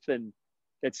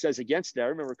against that. I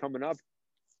remember coming up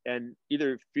and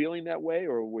either feeling that way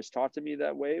or was taught to me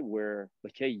that way, where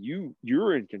like, hey,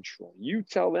 you're in control. You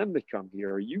tell them to come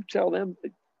here, or you tell them.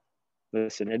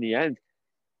 Listen, in the end,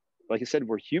 like I said,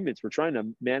 we're humans. We're trying to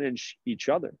manage each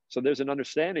other. So there's an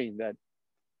understanding that,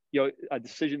 a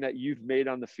decision that you've made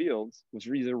on the field was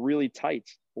either really tight,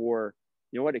 or,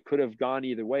 it could have gone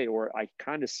either way, or I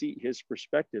kind of see his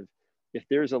perspective. if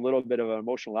there's a little bit of an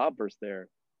emotional outburst there,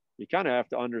 you kind of have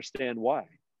to understand why,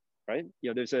 right?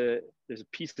 There's a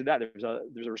piece to that. There's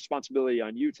a responsibility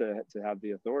on you to have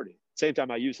the authority. Same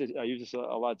time, I use this a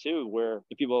lot too, where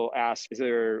if people ask,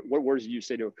 what words do you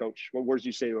say to a coach? What words do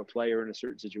you say to a player in a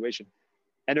certain situation?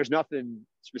 And there's nothing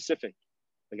specific.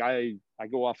 Like I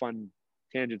go off on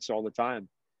tangents all the time,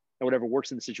 and whatever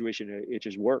works in the situation, it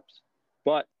just works.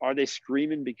 But are they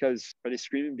screaming because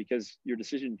your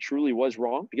decision truly was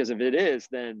wrong? Because if it is,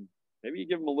 then maybe you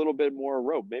give them a little bit more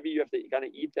rope. Maybe you have to kind of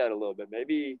eat that a little bit.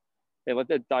 Maybe they let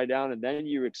that die down and then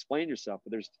you explain yourself.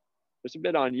 But there's a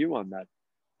bit on you on that.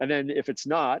 And then if it's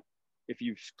not, if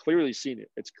you've clearly seen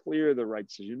it, it's clear the right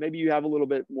decision. Maybe you have a little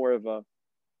bit more of a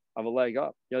leg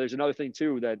up. There's another thing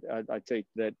too that I take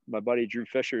that my buddy Drew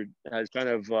Fisher has kind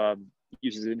of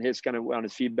uses in his kind of on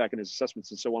his feedback and his assessments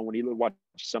and so on when he watches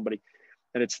somebody.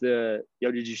 And it's did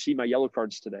you see my yellow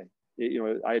cards today?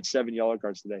 I had 7 yellow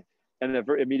cards today. And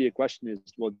the immediate question is,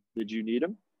 well, did you need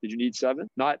them? Did you need 7?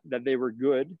 Not that they were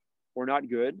good or not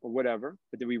good or whatever,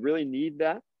 but did we really need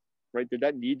that? Right? Did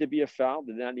that need to be a foul?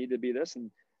 Did that need to be this?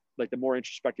 And like the more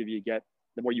introspective you get,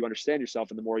 the more you understand yourself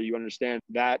and the more you understand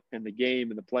that and the game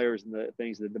and the players and the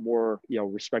things, that the more,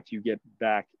 respect you get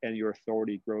back and your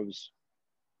authority grows,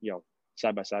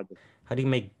 side by side. How do you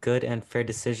make good and fair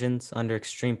decisions under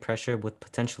extreme pressure with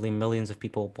potentially millions of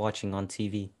people watching on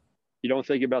TV? You don't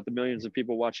think about the millions of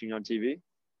people watching on TV.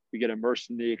 You get immersed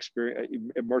in the experience,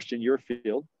 immersed in your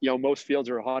field. Most fields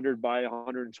are 100 by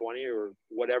 120 or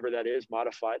whatever that is,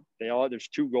 modified. There's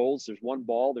 2 goals, there's 1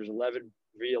 ball, there's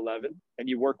 11v11, and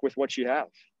you work with what you have,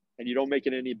 and you don't make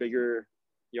it any bigger,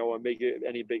 make it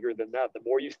any bigger than that. The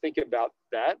more you think about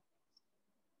that,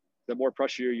 the more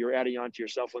pressure you're adding onto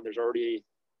yourself when there's already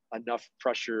enough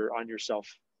pressure on yourself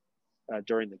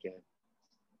during the game.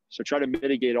 So try to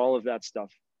mitigate all of that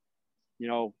stuff.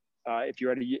 If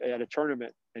you're at a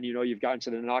tournament and you've gotten to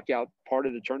the knockout part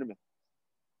of the tournament,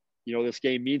 this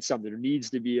game means something. There needs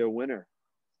to be a winner,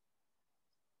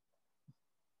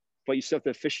 but you still have to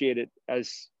officiate it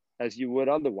as you would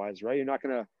otherwise, right? You're not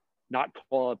going to not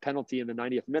call a penalty in the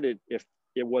 90th minute if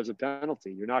it was a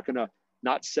penalty. You're not going to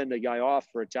not send a guy off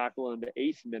for a tackle in the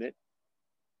 8th minute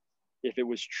if it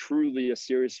was truly a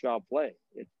serious foul play.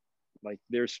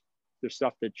 There's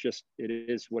stuff that just, it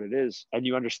is what it is. And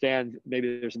you understand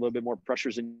maybe there's a little bit more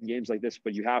pressures in games like this,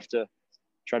 but you have to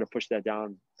try to push that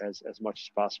down as much as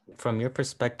possible. From your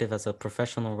perspective as a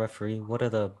professional referee, what are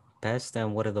the best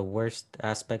and what are the worst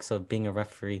aspects of being a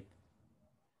referee?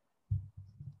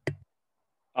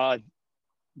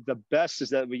 The best is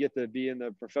that we get to be in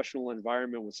the professional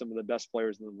environment with some of the best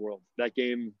players in the world. That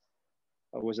game,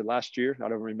 was it last year? I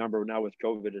don't remember now with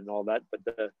COVID and all that, but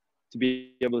to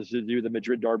be able to do the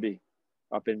Madrid derby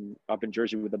up in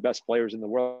Jersey with the best players in the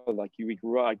world. Like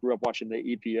I grew up watching the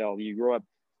EPL.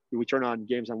 We turn on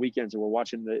games on weekends and we're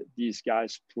watching these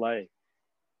guys play,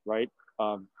 right?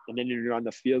 And then you're on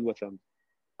the field with them.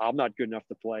 I'm not good enough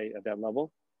to play at that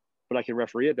level, but I can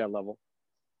referee at that level.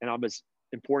 And I'm as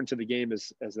important to the game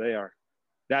as they are.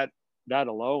 That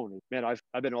alone, man, I've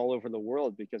been all over the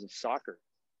world because of soccer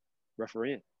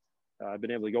refereeing. I've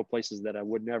been able to go places that I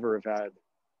would never have had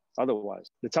otherwise.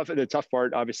 The tough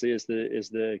part obviously is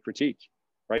the critique,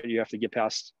 right? You have to get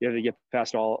past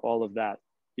all of that.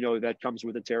 That comes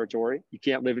with the territory. You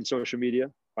can't live in social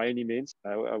media by any means.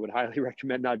 I would highly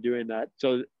recommend not doing that.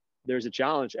 So there's a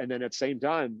challenge. And then at the same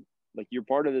time, like, you're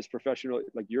part of this professional,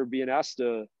 like, you're being asked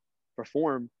to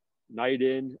perform night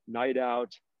in, night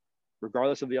out,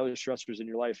 regardless of the other stressors in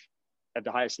your life at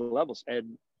the highest levels.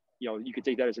 And, you could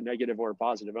take that as a negative or a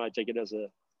positive. And I take it as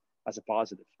a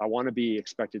positive. I want to be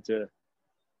expected to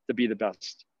be the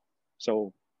best.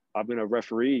 So I'm going to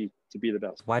referee to be the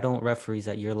best. Why don't referees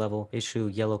at your level issue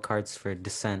yellow cards for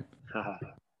dissent? Because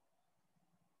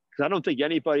I don't think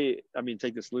anybody,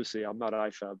 take this loosely, I'm not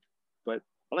IFAB, but I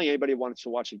don't think anybody wants to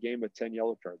watch a game with 10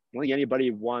 yellow cards. I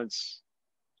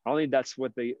don't think that's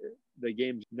what the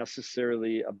game's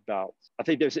necessarily about. I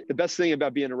think the best thing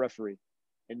about being a referee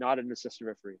and not an assistant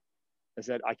referee is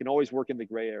that I can always work in the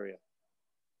gray area.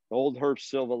 The old Herb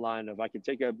Silva line of, I can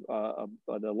take the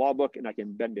law book and I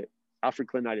can bend it. Alfred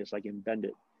Klinitis, I can bend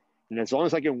it. And as long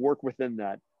as I can work within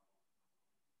that,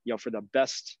 for the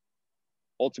best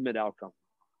ultimate outcome,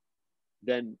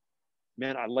 then,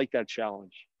 man, I like that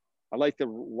challenge. I like to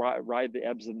ride the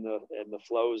ebbs and the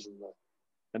flows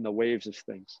and the waves of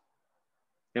things.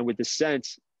 And with dissent,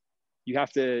 you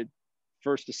have to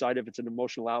first decide if it's an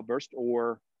emotional outburst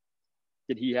or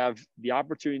did he have the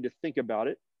opportunity to think about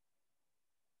it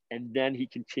and then he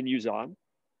continues on.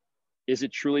 Is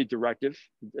it truly directed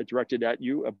at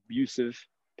you, abusive,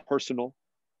 personal,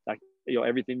 like,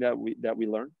 everything that we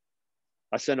learn?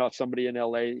 I sent off somebody in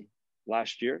LA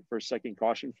last year for a second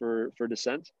caution for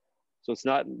dissent. So it's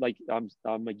not like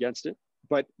I'm against it,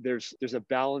 but there's a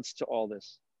balance to all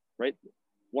this, right?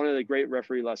 One of the great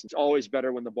referee lessons, always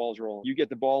better when the ball's rolling. You get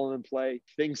the ball in play,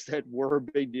 things that were a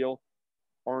big deal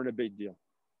aren't a big deal.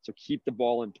 So keep the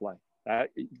ball in play.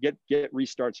 Get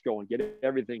restarts going, get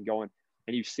everything going,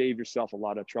 and you save yourself a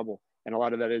lot of trouble. And a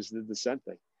lot of that is the dissent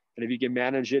thing. And if you can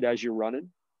manage it as you're running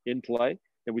in play,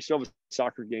 and we still have a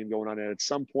soccer game going on, and at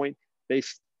some point they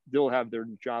still have their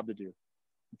job to do.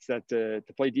 It's that to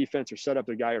play defense or set up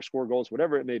their guy or score goals,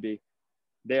 whatever it may be,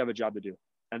 they have a job to do,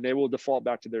 and they will default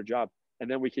back to their job, and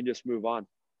then we can just move on.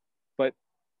 But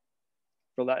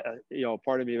for that,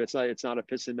 part of me, it's not a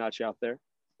pissing match out there.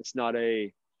 It's not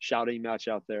a shouting match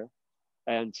out there.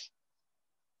 And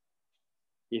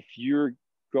if you're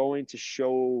going to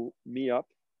show me up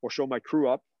or show my crew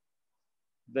up,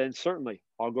 then certainly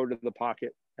I'll go to the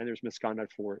pocket and there's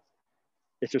misconduct for it.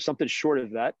 If there's something short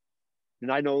of that, then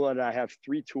I know that I have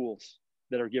 3 tools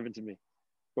that are given to me.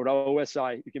 Go to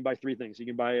OSI, you can buy 3 things. You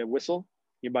can buy a whistle,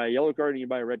 you can buy a yellow card, and you can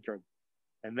buy a red card.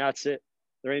 And that's it.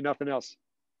 There ain't nothing else.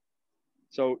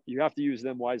 So you have to use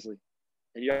them wisely,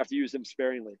 and you have to use them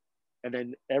sparingly. And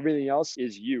then everything else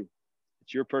is you.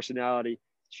 It's your personality,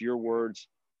 it's your words,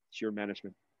 it's your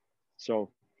management.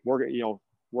 So work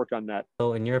on that.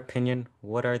 So in your opinion,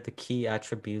 what are the key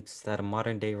attributes that a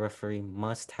modern day referee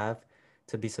must have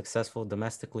to be successful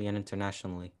domestically and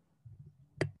internationally?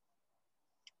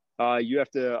 You have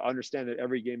to understand that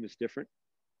every game is different.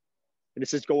 And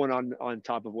this is going on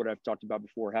top of what I've talked about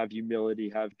before. Have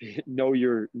humility,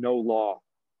 know law,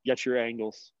 get your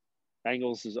angles.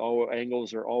 Angles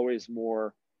are always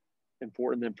more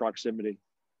important than proximity.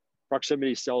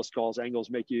 Proximity sells calls. Angles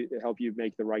help you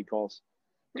make the right calls.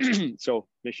 So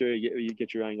make sure you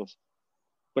get your angles.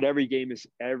 But every game is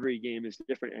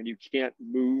different, and you can't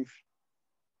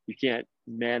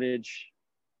manage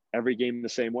every game the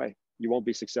same way. You won't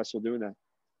be successful doing that.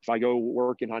 If I go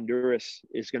work in Honduras,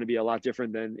 it's going to be a lot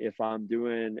different than if I'm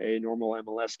doing a normal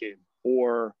MLS game,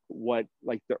 or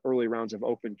like the early rounds of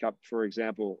Open Cup, for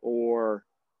example, or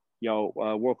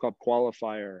World Cup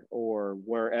qualifier, or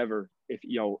wherever. If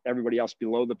everybody else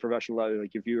below the professional level,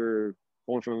 like if you're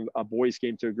going from a boys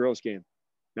game to a girls game,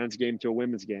 men's game to a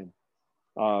women's game,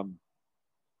 a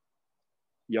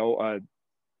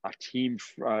team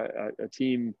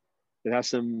that has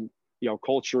some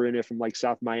culture in it from like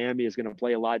South Miami is going to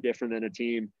play a lot different than a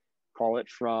team, call it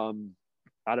from,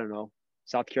 I don't know,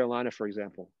 South Carolina, for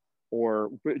example,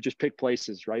 or just pick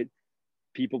places, right?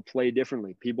 People play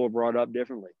differently. People are brought up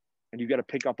differently, and you got to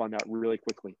pick up on that really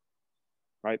quickly,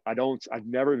 right? I've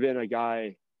never been a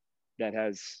guy that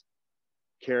has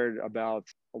cared about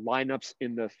lineups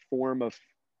in the form of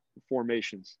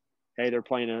formations. Hey, they're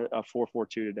playing a 4-4-2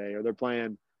 today, or they're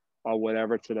playing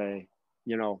whatever today,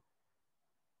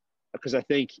 because I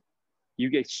think you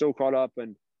get so caught up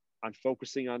on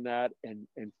focusing on that and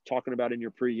talking about in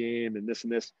your pregame and this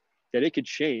that it could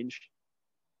change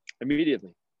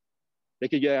immediately. They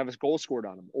could have a goal scored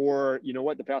on them, or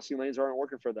the passing lanes aren't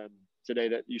working for them today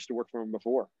that used to work for them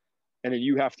before, and then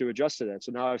you have to adjust to that.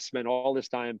 So now I've spent all this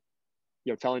time,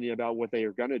 telling you about what they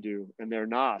are going to do, and they're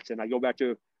not. And I go back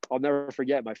to, I'll never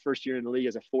forget my first year in the league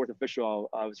as a 4th official.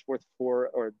 I was first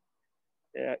year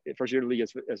in the league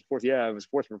as 4th. Yeah, I was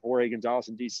 4th for Jorge Gonzalez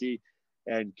in DC,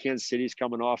 and Kansas City's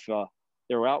coming off.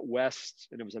 They were out west,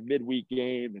 and it was a midweek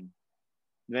game. And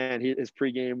man, his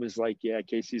pregame was like, yeah,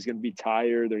 Casey's going to be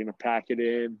tired. They're going to pack it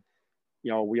in.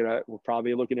 We're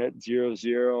probably looking at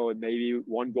 0-0, and maybe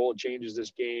one goal changes this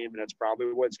game, and that's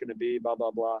probably what it's going to be. Blah blah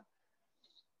blah.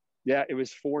 Yeah, it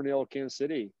was 4-0 Kansas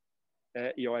City,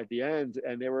 at the end,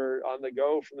 and they were on the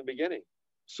go from the beginning.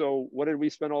 So what did we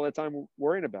spend all that time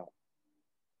worrying about?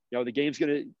 The game's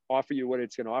going to offer you what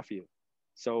it's going to offer you.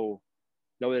 So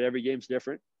know that every game's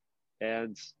different,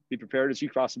 and be prepared as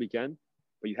you possibly can,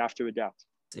 but you have to adapt.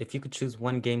 If you could choose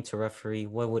one game to referee,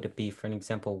 what would it be? For an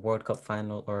example, World Cup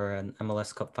final or an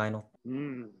MLS Cup final?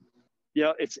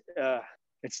 Yeah,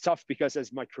 it's tough because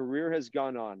as my career has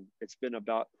gone on, it's been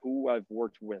about who I've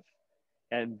worked with,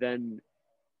 and then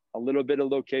a little bit of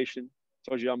location.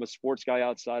 I told you I'm a sports guy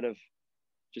outside of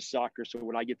just soccer. So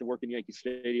when I get to work in Yankee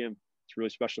Stadium, it's really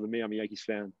special to me. I'm a Yankees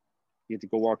fan. You get to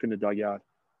go walk in the dugout.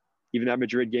 Even that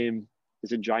Madrid game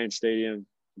is in Giants Stadium.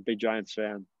 I'm a big Giants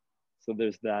fan. So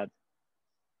there's that.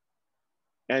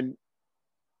 And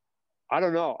I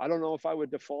don't know. I don't know if I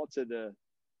would default to the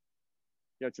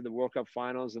World Cup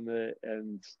finals and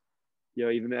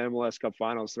even the MLS Cup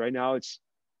finals. Right now, it's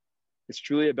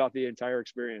truly about the entire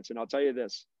experience. And I'll tell you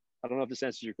this, I don't know if this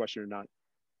answers your question or not,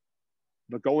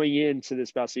 but going into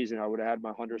this past season, I would have had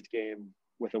my 100th game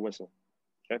with a whistle.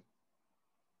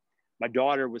 My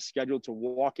daughter was scheduled to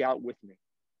walk out with me,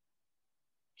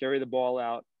 carry the ball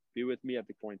out, be with me at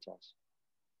the coin toss.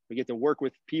 We get to work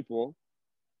with people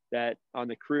that on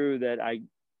the crew that I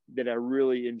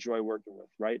really enjoy working with,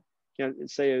 right? Can't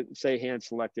say hand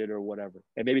selected or whatever.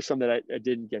 And maybe some that I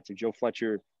didn't get to. Joe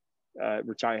Fletcher had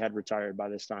retired by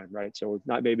this time, right? So it's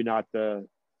not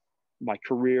my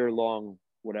career long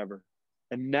whatever.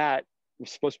 And that was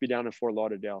supposed to be down in Fort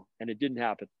Lauderdale, and it didn't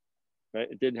happen, right?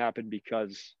 It didn't happen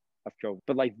because of COVID.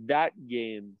 But like that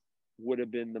game would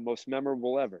have been the most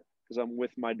memorable ever because I'm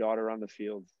with my daughter on the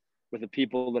field, with the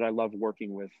people that I love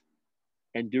working with,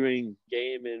 and doing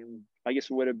game. And I guess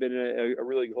it would have been a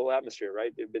really cool atmosphere,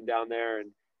 right? They've been down there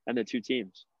and the two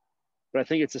teams. But I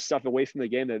think it's the stuff away from the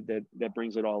game that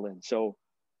brings it all in. So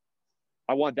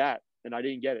I want that, and I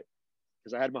didn't get it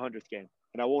because I had my 100th game,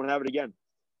 and I won't have it again.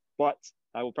 But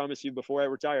I will promise you, before I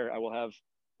retire, I will have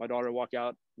my daughter walk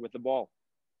out with the ball,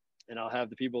 and I'll have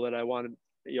the people that I wanted,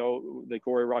 the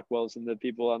Corey Rockwells and the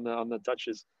people on the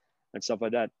touches and stuff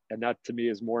like that. And that to me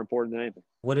is more important than anything.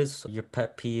 What is your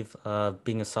pet peeve of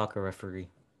being a soccer referee?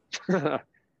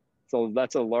 So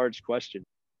that's a large question.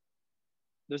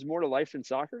 There's more to life than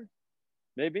soccer,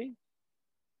 maybe.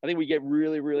 I think we get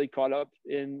really, really caught up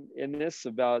in this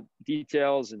about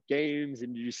details and games.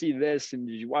 And did you see this? And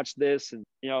did you watch this? And,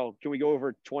 can we go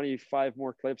over 25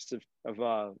 more clips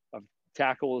of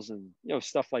tackles and,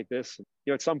 stuff like this?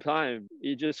 At some time,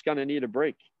 you just kind of need a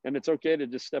break. And it's okay to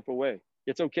just step away.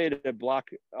 It's okay to block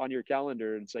on your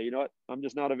calendar and say, you know what? I'm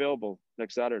just not available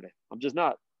next Saturday. I'm just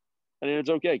not. And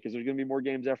it's okay because there's going to be more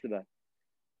games after that.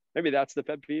 Maybe that's the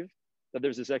pet peeve, that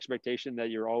there's this expectation that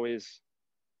you're always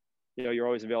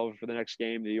available for the next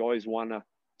game, that you always want to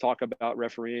talk about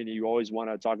refereeing, you always want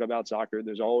to talk about soccer.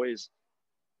 There's always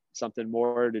something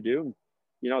more to do.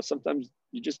 Sometimes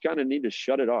you just kind of need to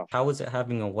shut it off. How is it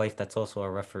having a wife that's also a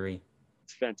referee?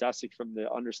 It's fantastic from the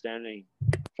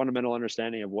fundamental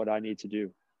understanding of what I need to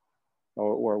do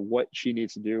or what she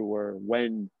needs to do, or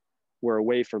when we're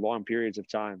away for long periods of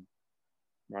time,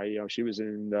 right? She was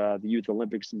in the Youth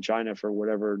Olympics in China for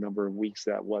whatever number of weeks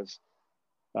that was.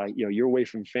 You're away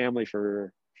from family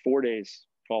for 4 days,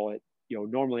 call it,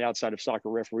 normally outside of soccer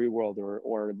referee world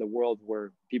or the world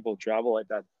where people travel like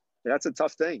that. That's a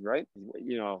tough thing, right?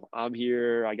 I'm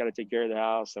here, I got to take care of the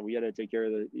house, and we got to take care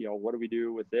of what do we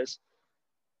do with this?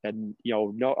 And,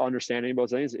 no understanding about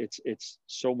things. It's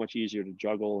so much easier to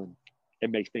juggle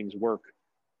and make things work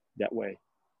that way.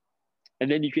 And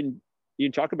then you can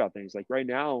talk about things like right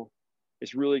now,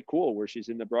 it's really cool where she's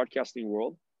in the broadcasting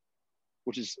world,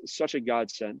 which is such a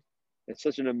godsend. It's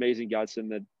such an amazing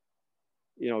godsend that,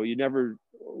 we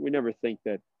never think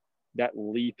that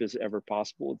leap is ever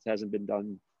possible. It hasn't been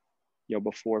done,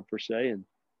 before per se. And,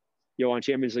 on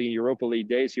Champions League and Europa League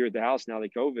days here at the house, now the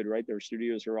COVID, right? Their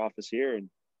studios, her office here, and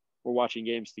we're watching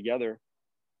games together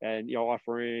and,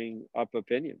 offering up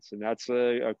opinions. And that's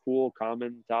a cool,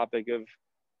 common topic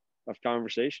of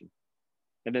conversation.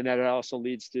 And then that also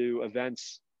leads to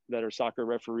events that are soccer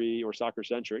referee or soccer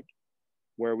centric,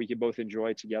 where we can both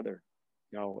enjoy together,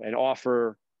 and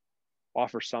offer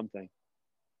something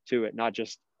to it, not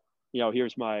just,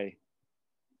 here's my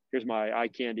eye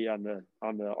candy on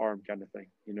the arm kind of thing,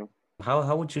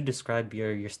 How would you describe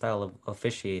your style of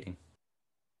officiating?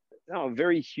 No,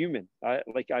 very human.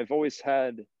 I've always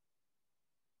had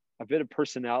a bit of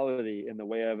personality in the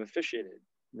way I've officiated,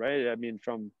 right? I mean,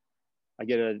 I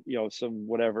get some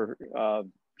whatever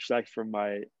respect from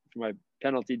my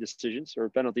penalty decisions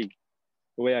or the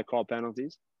way I call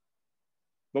penalties.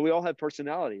 But we all have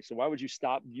personality. So why would you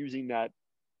stop using that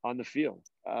on the field?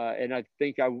 And I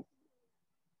think I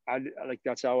like,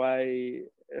 that's how I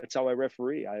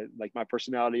referee. I like my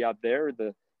personality out there,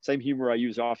 the same humor I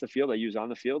use off the field, I use on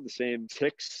the field, the same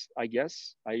ticks, I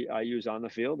guess I use on the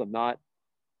field. I'm not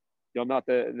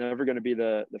never going to be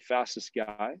the fastest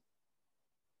guy,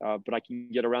 but I can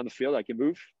get around the field. I can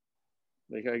move.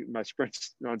 Like my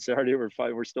sprints on Saturday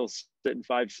we're still sitting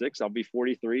 5'6". I'll be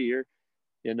 43 here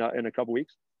in a couple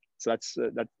weeks. So that's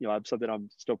something I'm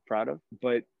still proud of.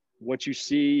 But what you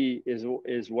see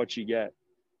is what you get.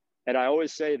 And I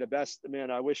always say the best,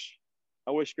 man, I wish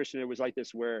Christian, it was like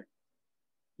this, where,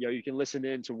 you can listen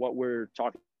in to what we're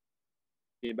talking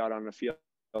about on the field.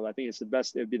 I think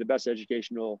it'd be the best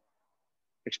educational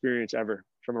experience ever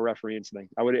from a refereeing thing.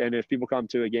 And if people come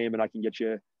to a game and I can get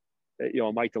you,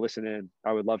 a mic to listen in,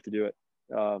 I would love to do it.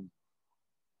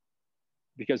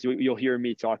 Because you'll hear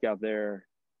me talk out there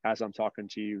as I'm talking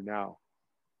to you now.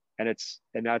 And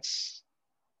that's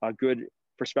a good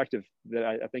perspective that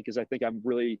I think I'm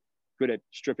really good at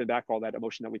stripping back all that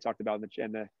emotion that we talked about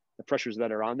and the pressures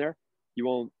that are on there. You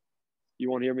won't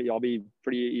hear me. I'll be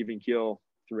pretty even keel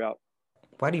throughout.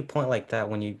 Why do you point like that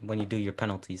when you do your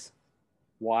penalties?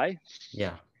 Why?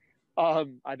 Yeah. I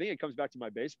think it comes back to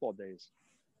my baseball days.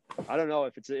 I don't know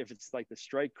if it's like the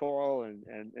strike call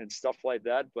and stuff like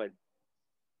that, but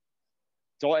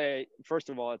so first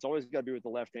of all, it's always got to be with the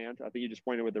left hand. I think you just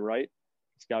pointed with the right.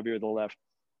 It's got to be with the left,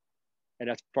 and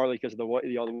that's partly because of the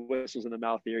the whistles in the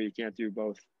mouth here. You can't do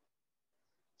both.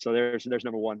 So there's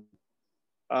number one.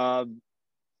 Um,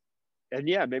 and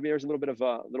yeah, maybe there's a little bit of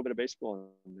baseball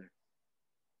in there,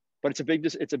 but it's a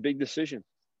big decision.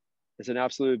 It's an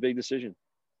absolute big decision,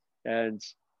 and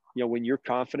when you're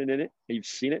confident in it and you've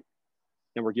seen it,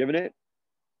 and we're giving it,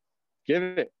 give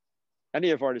it.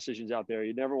 Any of our decisions out there,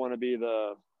 you never want to be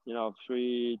the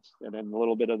sweet and then a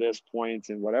little bit of this point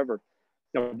and whatever.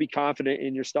 Be confident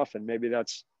in your stuff, and maybe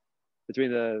that's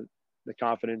between the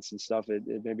confidence and stuff.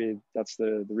 Maybe that's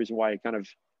the reason why it kind of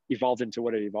evolved into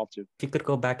what it evolved to. If you could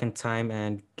go back in time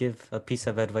and give a piece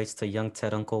of advice to young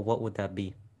Ted Uncle, what would that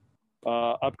be?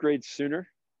 Upgrade sooner.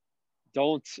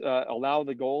 Don't allow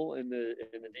the goal in the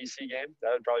DC game.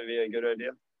 That would probably be a good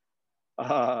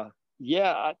idea.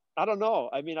 Yeah, I don't know.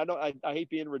 I mean, I hate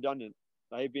being redundant.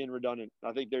 I hate being redundant.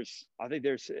 I think there's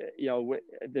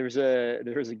there's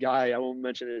a guy, I won't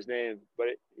mention his name, but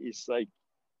he's like,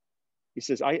 he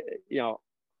says, I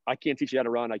can't teach you how to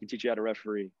run. I can teach you how to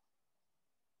referee.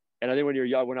 And I think when you're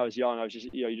young, when I was young, I was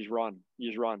just, you just run.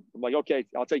 You just run. I'm like, okay,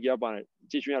 I'll take you up on it.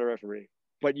 Teach me how to referee.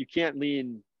 But you can't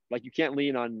lean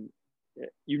on,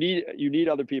 you need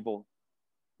other people,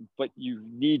 but you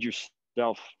need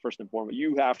yourself first and foremost.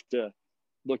 You have to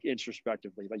look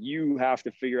introspectively. Like, you have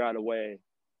to figure out a way.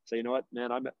 Say, you know what,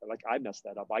 man, I messed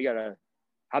that up.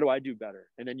 How do I do better?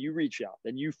 And then you reach out.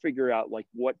 Then you figure out like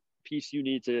what piece you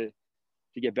need to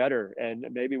get better. And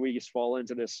maybe we just fall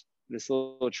into this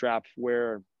little trap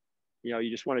where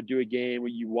you just want to do a game where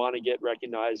you want to get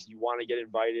recognized, you want to get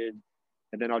invited,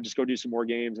 and then I'll just go do some more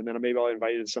games, and then maybe I'll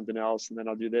invite you to something else, and then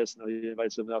I'll do this, and I'll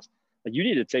invite something else. Like, you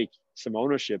need to take some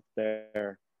ownership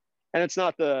there. And it's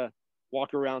not the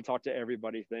walk around, talk to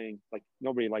everybody thing. Like,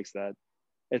 nobody likes that.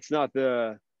 It's not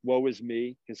the woe is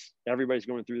me, because everybody's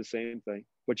going through the same thing.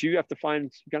 But you kind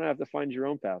of have to find your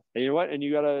own path. And you know what? And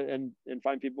you gotta and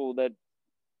find people that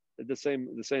the same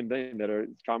thing, that are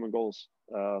common goals,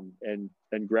 and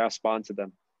grasp onto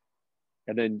them,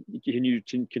 and then you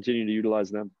can continue to utilize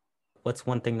them. What's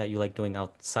one thing that you like doing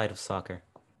outside of soccer?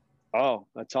 Oh,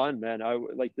 a ton, man. I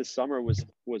like, this summer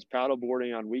was paddle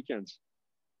boarding on weekends.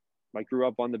 I grew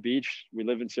up on the beach. We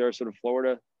live in Sarasota,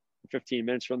 Florida, 15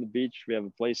 minutes from the beach. We have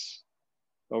a place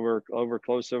over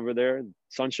close over there.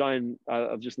 Sunshine.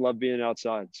 I just love being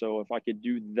outside. So if I could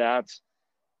do that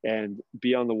and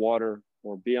be on the water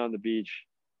or be on the beach,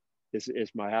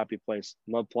 is my happy place.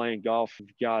 Love playing golf. We've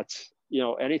got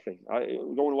anything.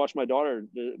 Going to watch my daughter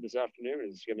this afternoon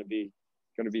is going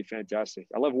to be fantastic.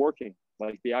 I love working,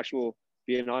 like the actual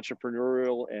being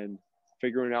entrepreneurial and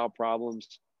figuring out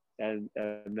problems and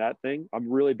that thing. I'm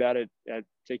really bad at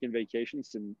taking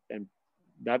vacations, and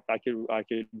that I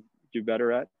could do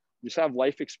better at. Just have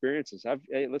life experiences.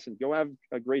 Hey, listen, go have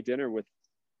a great dinner with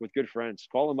good friends.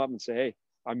 Call them up and say, hey,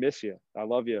 I miss you. I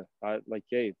love you.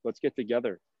 Hey, let's get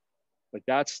together. Like,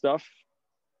 that stuff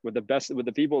with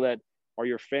the people that are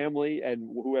your family and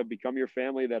who have become your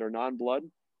family, that are non-blood.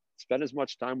 Spend as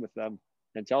much time with them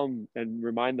and tell them and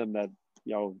remind them that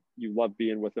you love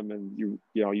being with them, and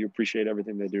you appreciate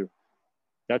everything they do.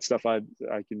 That stuff I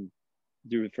can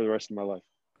do for the rest of my life.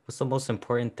 What's the most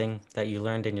important thing that you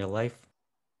learned in your life?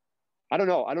 I don't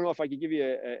know. I don't know if I could give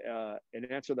you an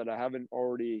answer that I haven't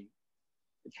already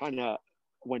kind of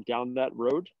went down that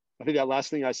road. I think that last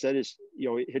thing I said is,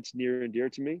 it hits near and dear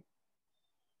to me.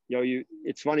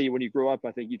 It's funny, when you grow up,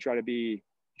 I think you try to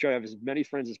have as many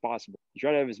friends as possible. You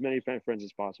try to have as many friends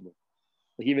as possible.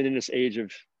 Like, even in this age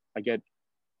of,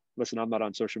 listen, I'm not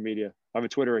on social media. I have a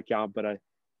Twitter account, but I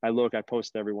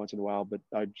post every once in a while, but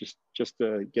I just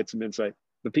to get some insight.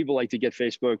 But people like to get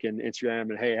Facebook and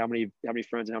Instagram and, hey, how many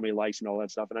friends and how many likes and all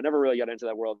that stuff. And I never really got into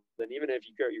that world. And even if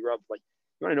you grew up, like,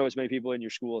 you want to know as many people in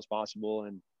your school as possible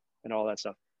and all that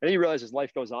stuff. And then you realize as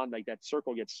life goes on, like, that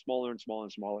circle gets smaller and smaller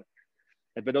and smaller.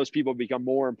 But those people become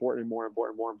more important and more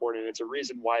important and more important. And it's a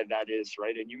reason why that is,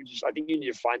 right? And I think you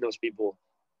need to find those people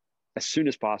as soon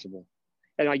as possible.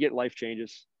 And I get life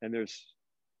changes and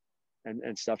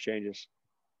and stuff changes.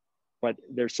 But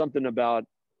there's something about,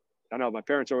 I don't know, my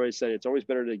parents always say it's always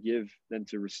better to give than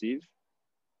to receive.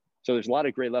 So there's a lot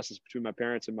of great lessons between my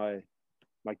parents and my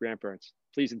grandparents.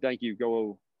 Please and thank you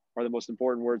are the most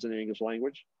important words in the English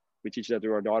language. We teach that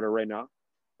through our daughter right now,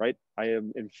 right? I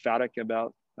am emphatic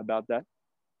about that.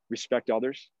 Respect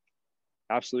others.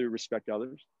 Absolutely respect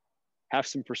others. Have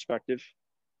some perspective.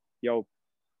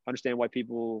 understand why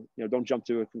people, don't jump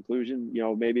to a conclusion.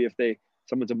 Maybe if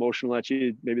someone's emotional at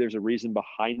you, maybe there's a reason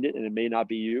behind it and it may not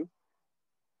be you.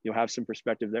 You'll have some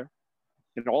perspective there.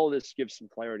 And all of this gives some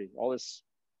clarity. All this,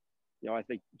 I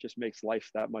think just makes life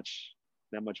that much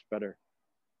better.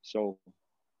 So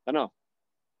I don't know.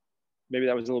 Maybe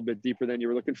that was a little bit deeper than you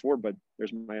were looking for, but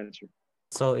there's my answer.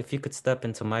 So if you could step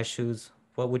into my shoes,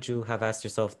 what would you have asked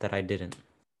yourself that I didn't?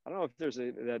 I don't know if there's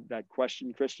that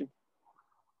question, Christian,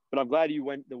 but I'm glad you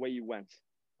went the way you went.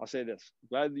 I'll say this. I'm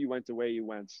glad that you went the way you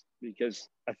went, because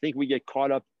I think we get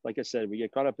caught up, like I said, we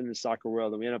get caught up in the soccer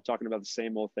world and we end up talking about the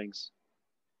same old things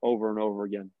over and over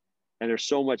again. And there's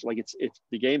so much, like it's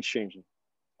the game's changing.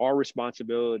 Our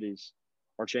responsibilities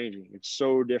are changing. It's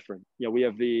so different. We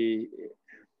have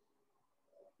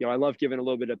I love giving a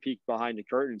little bit of peek behind the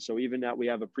curtain. So even that we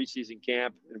have a preseason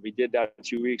camp, and we did that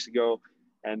 2 weeks ago,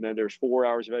 and then there's 4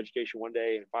 hours of education one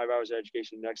day and 5 hours of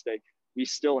education the next day. We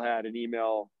still had an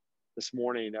email this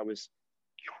morning that was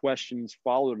questions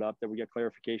followed up that we got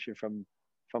clarification from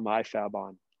IFAB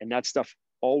on. And that stuff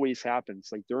always happens.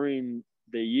 Like during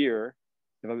the year,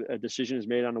 if a decision is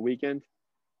made on the weekend,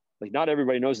 like not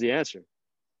everybody knows the answer.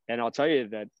 And I'll tell you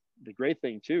that the great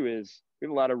thing too is we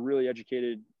have a lot of really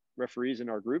educated referees in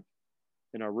our group,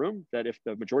 in our room, that if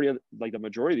the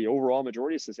overall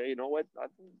majority says, hey, you know what, I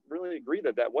don't really agree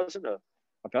that wasn't a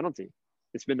penalty.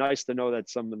 It's been nice to know that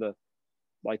some of the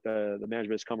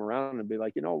management has come around and be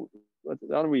like, now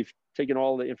that we've taken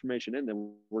all the information in,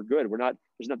 then we're good.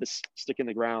 There's not this stick in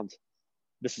the ground,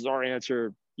 this is our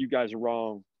answer, you guys are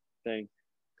wrong thing,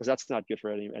 because that's not good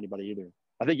for anybody either.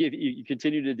 I think if you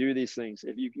continue to do these things,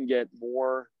 if you can get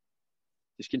more,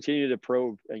 just continue to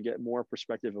probe and get more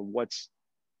perspective of what's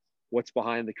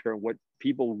behind the curtain, what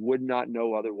people would not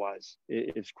know otherwise.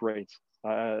 It's great.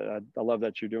 I love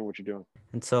that you're doing what you're doing.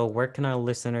 And so where can our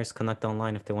listeners connect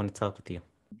online if they want to talk with you?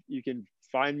 You can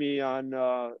find me on,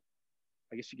 I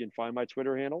guess you can find my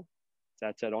Twitter handle.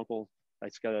 That's Ted Unkel.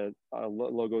 It's got a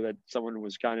logo that someone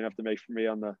was kind enough to make for me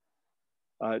on the,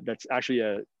 that's actually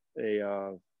a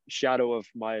shadow of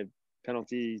my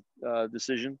penalty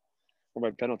decision, or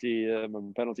my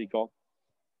penalty call.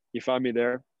 You find me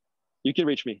there. You can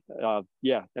reach me.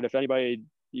 Yeah. And if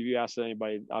you ask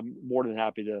anybody, I'm more than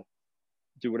happy to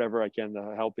do whatever I can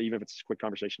to help, even if it's a quick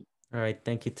conversation. All right.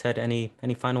 Thank you, Ted. Any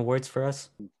final words for us?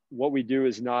 What we do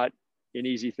is not an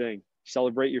easy thing.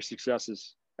 Celebrate your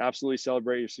successes. Absolutely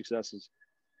celebrate your successes.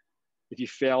 If you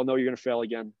fail, know you're going to fail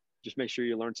again. Just make sure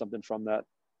you learn something from that,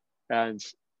 and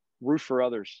root for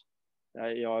others.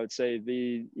 I would say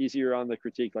be easier on the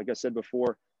critique. Like I said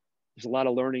before, there's a lot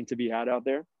of learning to be had out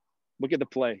there. Look at the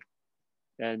play,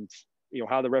 and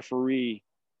how the referee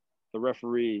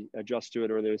adjusts to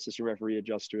it, or the assistant referee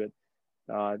adjusts to it.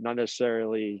 Not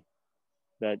necessarily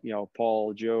that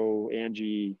Paul, Joe,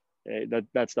 Angie,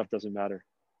 that stuff doesn't matter.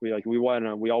 We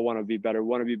all want to be better. We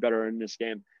want to be better in this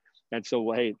game. And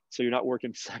so, so you're not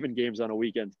working 7 games on a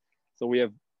weekend. So we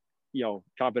have,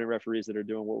 competent referees that are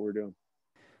doing what we're doing.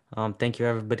 Thank you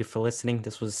everybody for listening.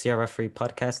 This was the CR Referee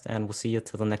Podcast, and we'll see you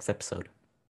till the next episode.